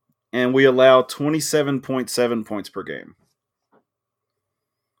game, and we allow 27.7 points per game.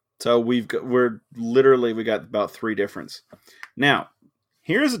 So we got about 3 difference. Now,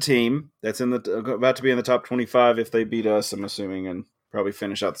 here's a team that's about to be in the top 25 if they beat us, I'm assuming, and probably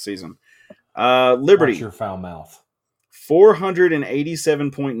finish out the season. Liberty. Watch your foul mouth.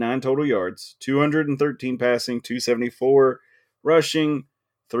 487.9 total yards, 213 passing, 274 rushing,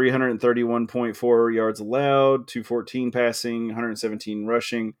 331.4 yards allowed, 214 passing, 117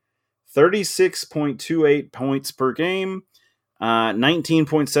 rushing, 36.28 points per game,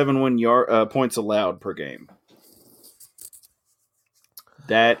 19.71 points allowed per game.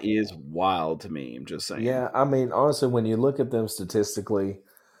 That is wild to me. I'm just saying. Yeah, I mean, honestly, when you look at them statistically,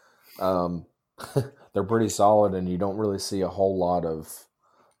 they're pretty solid, and you don't really see a whole lot of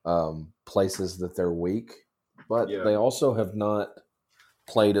places that they're weak. But they also have not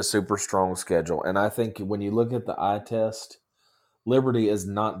played a super strong schedule. And I think when you look at the eye test, Liberty is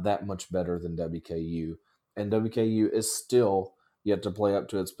not that much better than WKU. And WKU is still yet to play up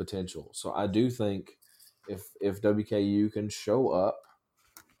to its potential. So I do think if WKU can show up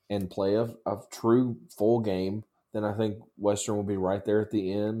and play a true full game, then I think Western will be right there at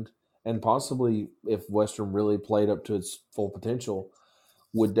the end. And possibly, if Western really played up to its full potential,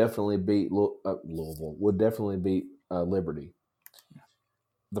 would definitely beat Louisville, would definitely beat Liberty.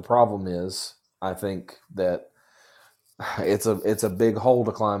 The problem is, I think that it's a big hole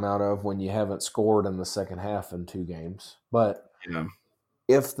to climb out of when you haven't scored in the second half in 2 games. But Yeah.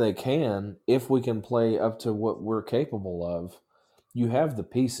 if we can play up to what we're capable of, you have the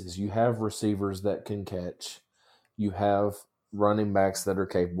pieces. You have receivers that can catch. You have running backs that are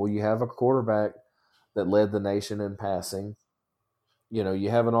capable. You have a quarterback that led the nation in passing. You know, you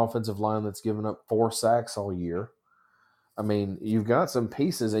have an offensive line that's given up 4 sacks all year. I mean, you've got some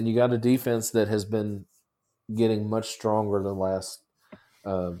pieces, and you got a defense that has been getting much stronger the last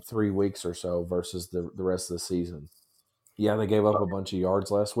 3 weeks or so versus the rest of the season. Yeah, they gave up a bunch of yards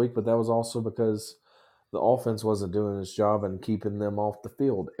last week, but that was also because the offense wasn't doing its job and keeping them off the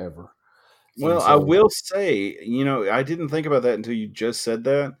field ever. Well, I will say, I didn't think about that until you just said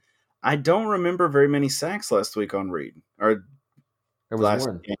that. I don't remember very many sacks last week on Reed. Or there was last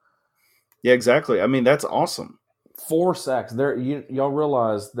one. game. Yeah, exactly. I mean, that's awesome. 4 sacks. Y'all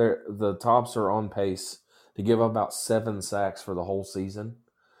realize the Tops are on pace to give up about 7 sacks for the whole season.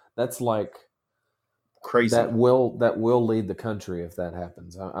 That's like crazy. That will lead the country if that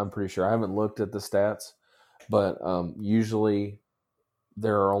happens. I'm pretty sure. I haven't looked at the stats, but usually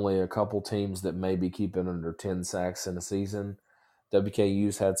there are only a couple teams that may be keeping under 10 sacks in a season.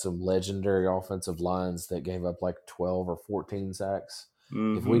 WKU's had some legendary offensive lines that gave up like 12 or 14 sacks.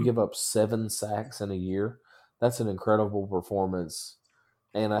 Mm-hmm. If we give up 7 sacks in a year, that's an incredible performance.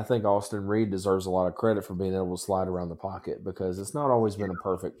 And I think Austin Reed deserves a lot of credit for being able to slide around the pocket because it's not always been a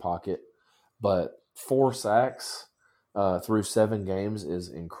perfect pocket. But 4 sacks through 7 games is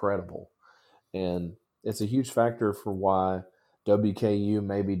incredible. And it's a huge factor for why WKU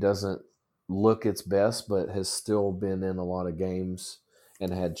maybe doesn't look its best, but has still been in a lot of games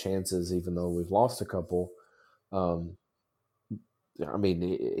and had chances, even though we've lost a couple. I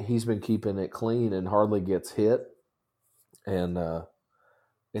mean, he's been keeping it clean and hardly gets hit. And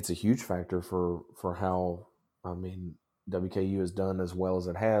it's a huge factor for how, WKU has done as well as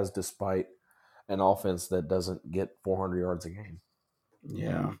it has, despite an offense that doesn't get 400 yards a game.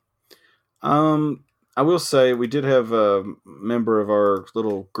 Yeah. I will say we did have a member of our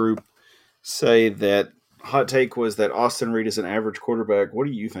little group say that hot take was that Austin Reed is an average quarterback. What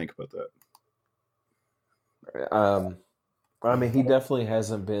do you think about that? He definitely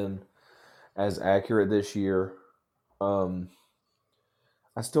hasn't been as accurate this year.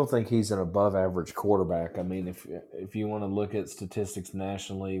 I still think he's an above average quarterback. I mean, if you want to look at statistics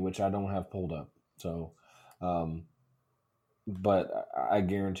nationally, which I don't have pulled up, so, but I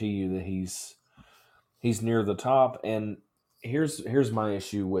guarantee you that he's near the top. And here's my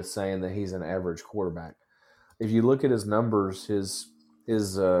issue with saying that he's an average quarterback. If you look at his numbers, his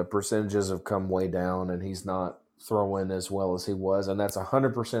percentages have come way down, and he's not throwing as well as he was. And that's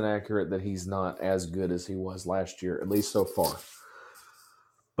 100% accurate that he's not as good as he was last year, at least so far.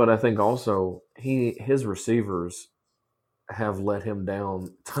 But I think also his receivers have let him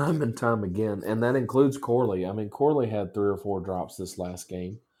down time and time again, and that includes Corley. I mean, Corley had 3 or 4 drops this last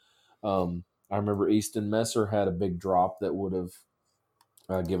game. I remember Easton Messer had a big drop that would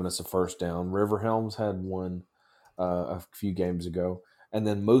have given us a first down. River Helms had one a few games ago. And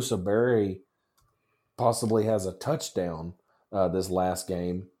then Musa Berry possibly has a touchdown this last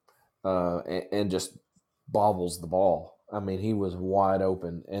game and just bobbles the ball. I mean, he was wide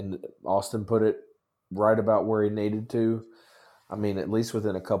open, and Austin put it right about where he needed to. I mean, at least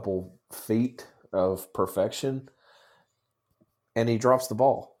within a couple feet of perfection, and he drops the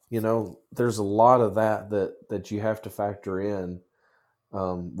ball. You know, there's a lot of that you have to factor in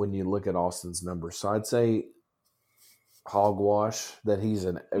when you look at Austin's numbers. So I'd say hogwash that he's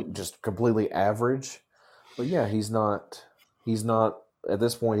just completely average. But yeah, he's not at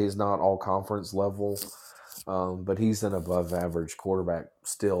this point. He's not all conference level, but he's an above average quarterback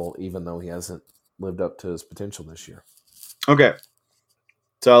still, even though he hasn't lived up to his potential this year. Okay,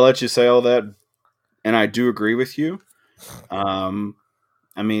 so I'll let you say all that, and I do agree with you.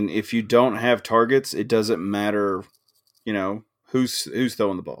 I mean, if you don't have targets, it doesn't matter, you know, who's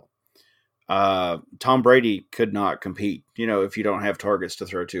throwing the ball. Tom Brady could not compete, you know, if you don't have targets to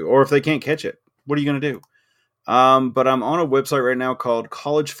throw to, or if they can't catch it. What are you going to do? But I'm on a website right now called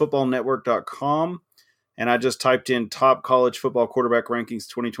collegefootballnetwork.com, and I just typed in top college football quarterback rankings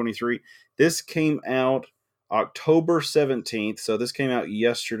 2023. This came out October 17th, so this came out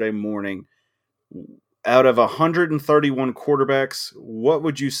yesterday morning. out of 131 quarterbacks, what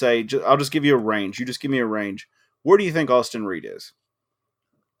would you say? I'll just give you a range. You just give me a range. Where do you think Austin Reed is?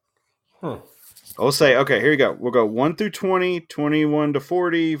 I'll say, okay, here you go. We'll go 1 through 20, 21 to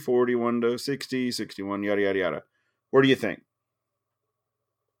 40, 41 to 60, 61, yada, yada, yada. Where do you think?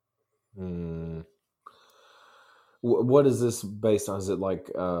 What is this based on? Is it like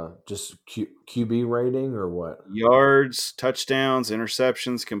just QB rating or what? Yards, touchdowns,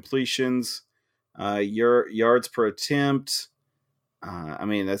 interceptions, completions, yards per attempt. I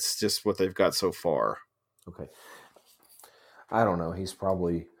mean, that's just what they've got so far. Okay. I don't know. He's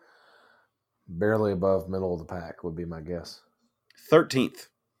probably barely above middle of the pack would be my guess. 13th.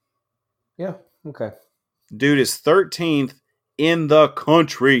 Yeah. Okay. Dude is 13th in the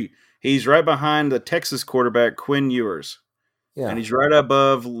country. He's right behind the Texas quarterback, Quinn Ewers. Yeah. And he's right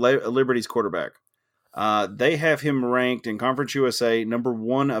above Liberty's quarterback. They have him ranked in Conference USA number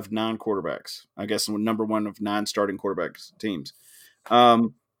 1 of 9 quarterbacks. I guess number 1 of 9 starting quarterbacks teams.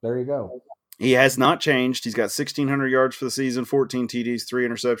 There you go. He has not changed. He's got 1,600 yards for the season, 14 TDs, 3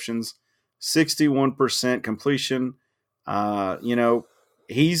 interceptions, 61% completion.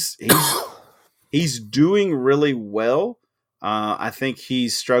 He's doing really well. I think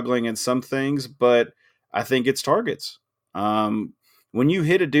he's struggling in some things, but I think it's targets. When you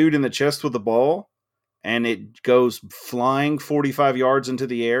hit a dude in the chest with the ball and it goes flying 45 yards into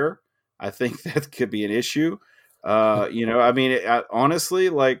the air, I think that could be an issue. Honestly,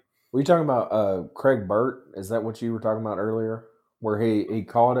 like, were you talking about Craig Burt? Is that what you were talking about earlier? Where he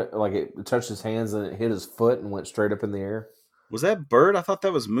caught it, like it touched his hands and it hit his foot and went straight up in the air? Was that Burt? I thought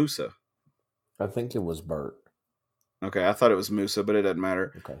that was Musa. I think it was Burt. Okay, I thought it was Musa, but it doesn't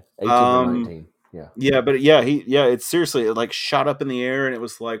matter. Okay, 18 or 19. Yeah. Yeah, but it's seriously, it like shot up in the air and it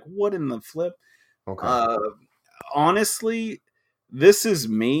was like, what in the flip? Okay. Honestly, this is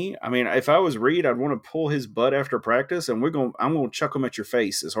me. I mean, if I was Reed, I'd want to pull his butt after practice, and I'm going to chuck him at your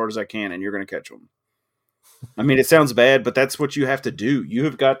face as hard as I can, and you're going to catch him. I mean, it sounds bad, but that's what you have to do.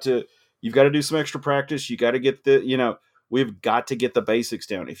 You've got to do some extra practice. You got to get we've got to get the basics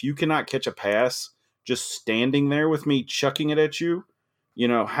down. If you cannot catch a pass just standing there with me chucking it at you,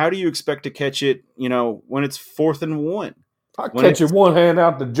 how do you expect to catch it, when it's 4th and 1? I catch it one hand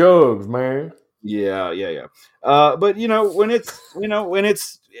out the jugs, man. Yeah. But when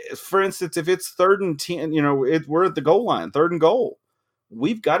it's, for instance, if it's 3rd and 10, we're at the goal line, 3rd and goal.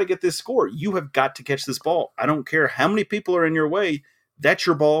 We've got to get this score. You have got to catch this ball. I don't care how many people are in your way. That's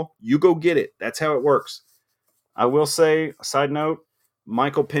your ball. You go get it. That's how it works. I will say, a side note,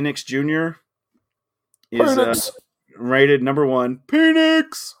 Michael Penix Jr. is rated number 1.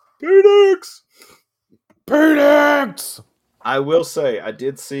 Penix! I will say, I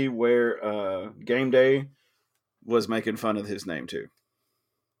did see where Game Day was making fun of his name too.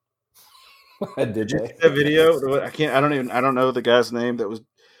 Did you see that video? I don't know the guy's name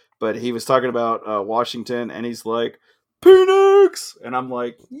but he was talking about Washington, and he's like, Penix! And I'm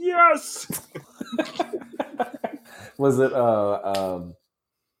like, yes! Was it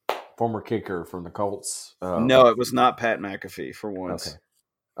former kicker from the Colts? No, it was not Pat McAfee for once. Okay.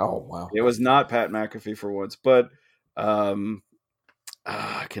 Oh, wow. It was not Pat McAfee for once, but I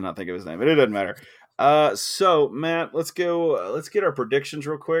cannot think of his name, but it doesn't matter. So, Matt, let's go. Let's get our predictions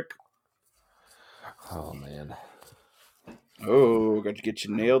real quick. Oh, man. Oh, got to get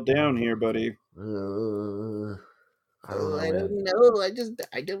you nailed down here, buddy. I don't know.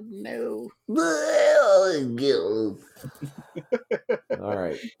 I don't know. All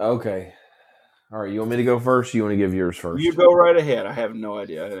right. Okay. All right. You want me to go first? Or you want to give yours first? You go right ahead. I have no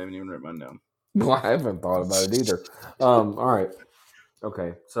idea. I haven't even written mine down. Well, I haven't thought about it either. All right.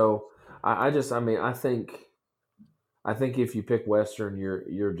 Okay. So I think if you pick Western,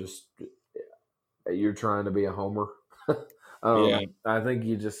 you're trying to be a homer. Yeah. I think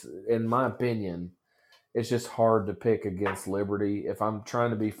in my opinion, it's just hard to pick against Liberty. If I'm trying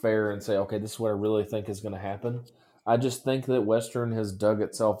to be fair and say, okay, this is what I really think is going to happen, I just think that Western has dug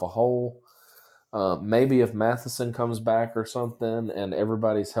itself a hole. Maybe if Matheson comes back or something and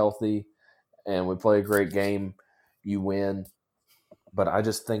everybody's healthy and we play a great game, you win. But I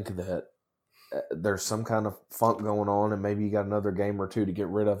just think that there's some kind of funk going on, and maybe you got another game or two to get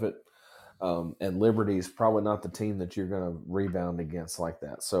rid of it. And Liberty is probably not the team that you're going to rebound against like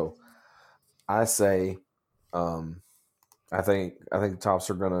that. So I say, I think the Tops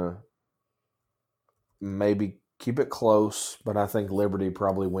are going to maybe keep it close, but I think Liberty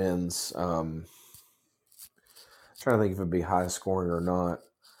probably wins. Trying to think if it'd be high scoring or not,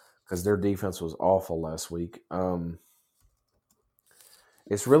 because their defense was awful last week.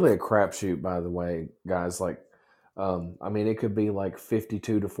 It's really a crapshoot, by the way, guys. Like, I mean, it could be like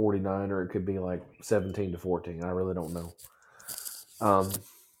 52-49, or it could be like 17-14. I really don't know. So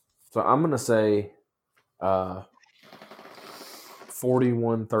I'm gonna say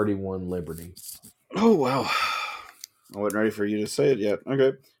 41-31 Liberty. Oh, wow. I wasn't ready for you to say it yet.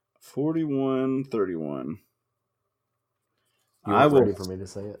 Okay. 41-31. You I weren't will. ready for me to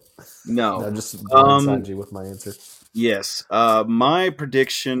say it? No. I just blindsided you with my answer. Yes. My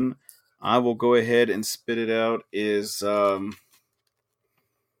prediction, I will go ahead and spit it out, is I'm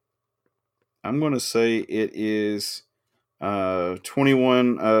going to say it is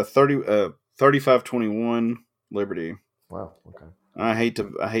 35-21 Liberty. Wow. Okay. I hate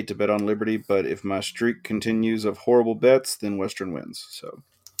to bet on Liberty, but if my streak continues of horrible bets, then Western wins. So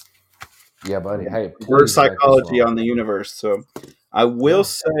Yeah, buddy. Hey, worst please make us psychology wrong. on the universe. So I will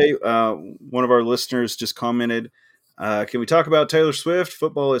say, one of our listeners just commented, "Can we talk about Taylor Swift?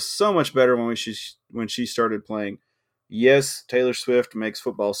 Football is so much better when she started playing." Yes, Taylor Swift makes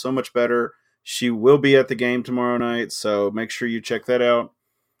football so much better. She will be at the game tomorrow night, so make sure you check that out.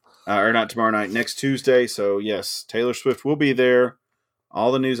 Or not tomorrow night, next Tuesday. So yes, Taylor Swift will be there.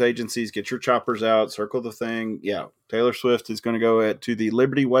 All the news agencies, get your choppers out, circle the thing. Yeah, Taylor Swift is going to go to the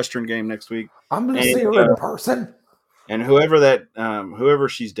Liberty Western game next week. I'm going to see her in person. And whoever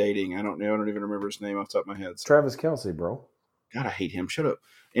she's dating, I don't even remember his name off the top of my head. So. Travis Kelce, bro. God, I hate him. Shut up.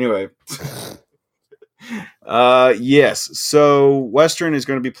 Anyway. Yes. So Western is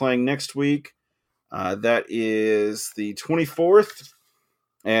going to be playing next week. That is the 24th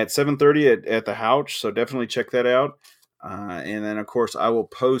at 7:30 at the Houch. So definitely check that out. And then, of course, I will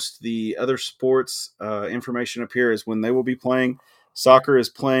post the other sports information up here as when they will be playing. Soccer is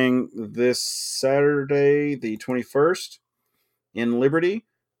playing this Saturday, the 21st, in Liberty.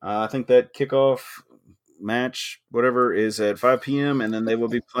 I think that kickoff match, whatever, is at 5 p.m., and then they will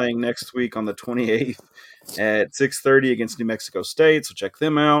be playing next week on the 28th at 6:30 against New Mexico State, so check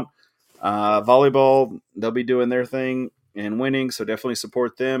them out. Volleyball, they'll be doing their thing and winning, so definitely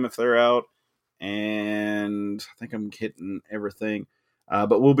support them if they're out. And I think I'm hitting everything.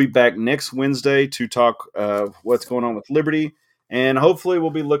 But we'll be back next Wednesday to talk what's going on with Liberty. And hopefully we'll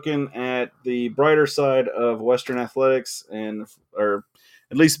be looking at the brighter side of Western athletics or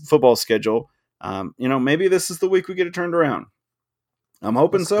at least football schedule. Maybe this is the week we get it turned around. I'm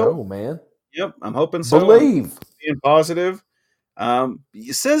hoping so. Go, man. Yep, I'm hoping so. Believe. Being positive.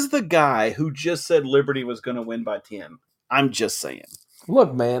 Says the guy who just said Liberty was going to win by 10. I'm just saying.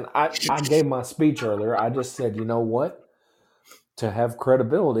 Look, man, I gave my speech earlier. I just said, you know what? To have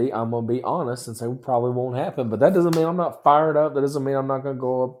credibility, I'm going to be honest and say it probably won't happen. But that doesn't mean I'm not fired up. That doesn't mean I'm not going to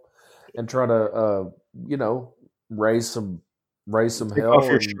go up and try to, raise some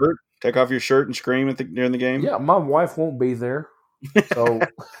hell. Take off your shirt and scream during the game. Yeah, my wife won't be there. So,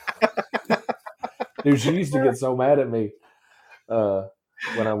 dude, she used to get so mad at me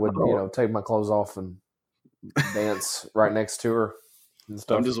when I would, take my clothes off and dance right next to her.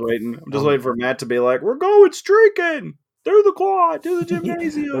 I'm just waiting. I'm just waiting for Matt to be like, "We're going streaking through the quad to the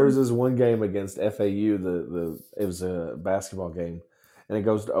gymnasium." There was this one game against FAU. It was a basketball game, and it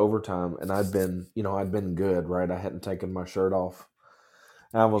goes to overtime. And I'd been good, right? I hadn't taken my shirt off.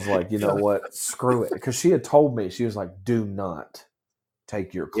 And I was like, you know what? Screw it, because she had told me, she was like, "Do not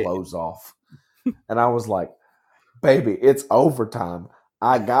take your clothes off," and I was like, "Baby, it's overtime.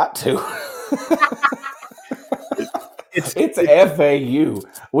 I got to." It's FAU.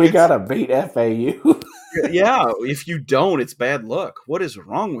 We gotta beat FAU. Yeah, if you don't, it's bad luck. What is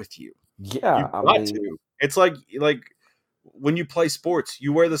wrong with you? Yeah, you got to. It's like when you play sports,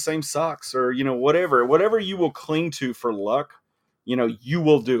 you wear the same socks or whatever you will cling to for luck. You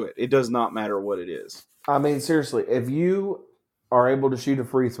will do it. It does not matter what it is. I mean, seriously, if you are able to shoot a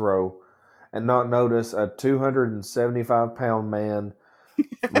free throw and not notice a 275-pound man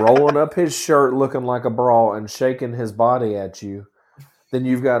rolling up his shirt looking like a bra and shaking his body at you, then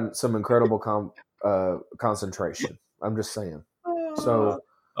you've got some incredible concentration. I'm just saying. So,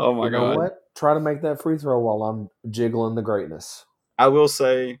 oh my God. What? Try to make that free throw while I'm jiggling the greatness. I will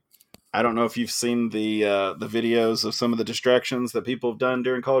say, I don't know if you've seen the videos of some of the distractions that people have done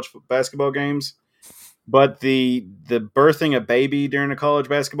during college basketball games, but the birthing a baby during a college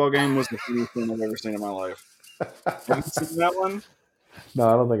basketball game was the funniest thing I've ever seen in my life. Have you seen that one? No,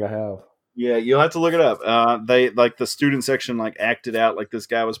 I don't think I have. Yeah, you'll have to look it up. They the student section acted out like this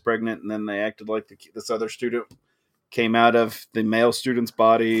guy was pregnant, and then they acted like this other student came out of the male student's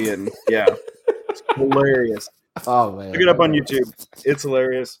body, and yeah, it's hilarious. Oh man, look it up on YouTube. It's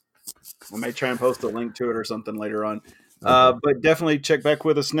hilarious. I may try and post a link to it or something later on. But definitely check back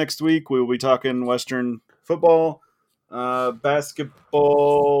with us next week. We will be talking Western football,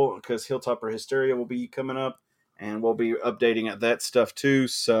 basketball, because Hilltopper Hysteria will be coming up. and we'll be updating that stuff too.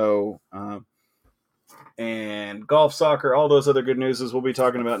 So, and golf, soccer, all those other good newses we'll be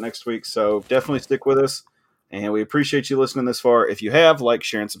talking about next week. So definitely stick with us, and we appreciate you listening this far. If you have, like,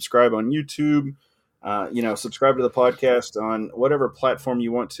 share, and subscribe on YouTube. Subscribe to the podcast on whatever platform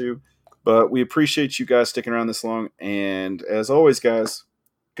you want to. But we appreciate you guys sticking around this long. And as always, guys,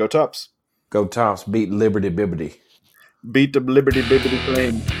 go Tops. Go Tops. Beat Liberty Bibbity. Beat the Liberty Bibbity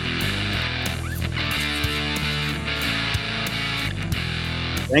Flame.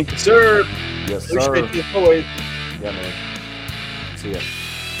 Thank you, sir. Yes, sir. Appreciate you always. Yeah, man. See ya.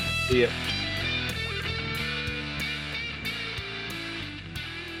 See ya.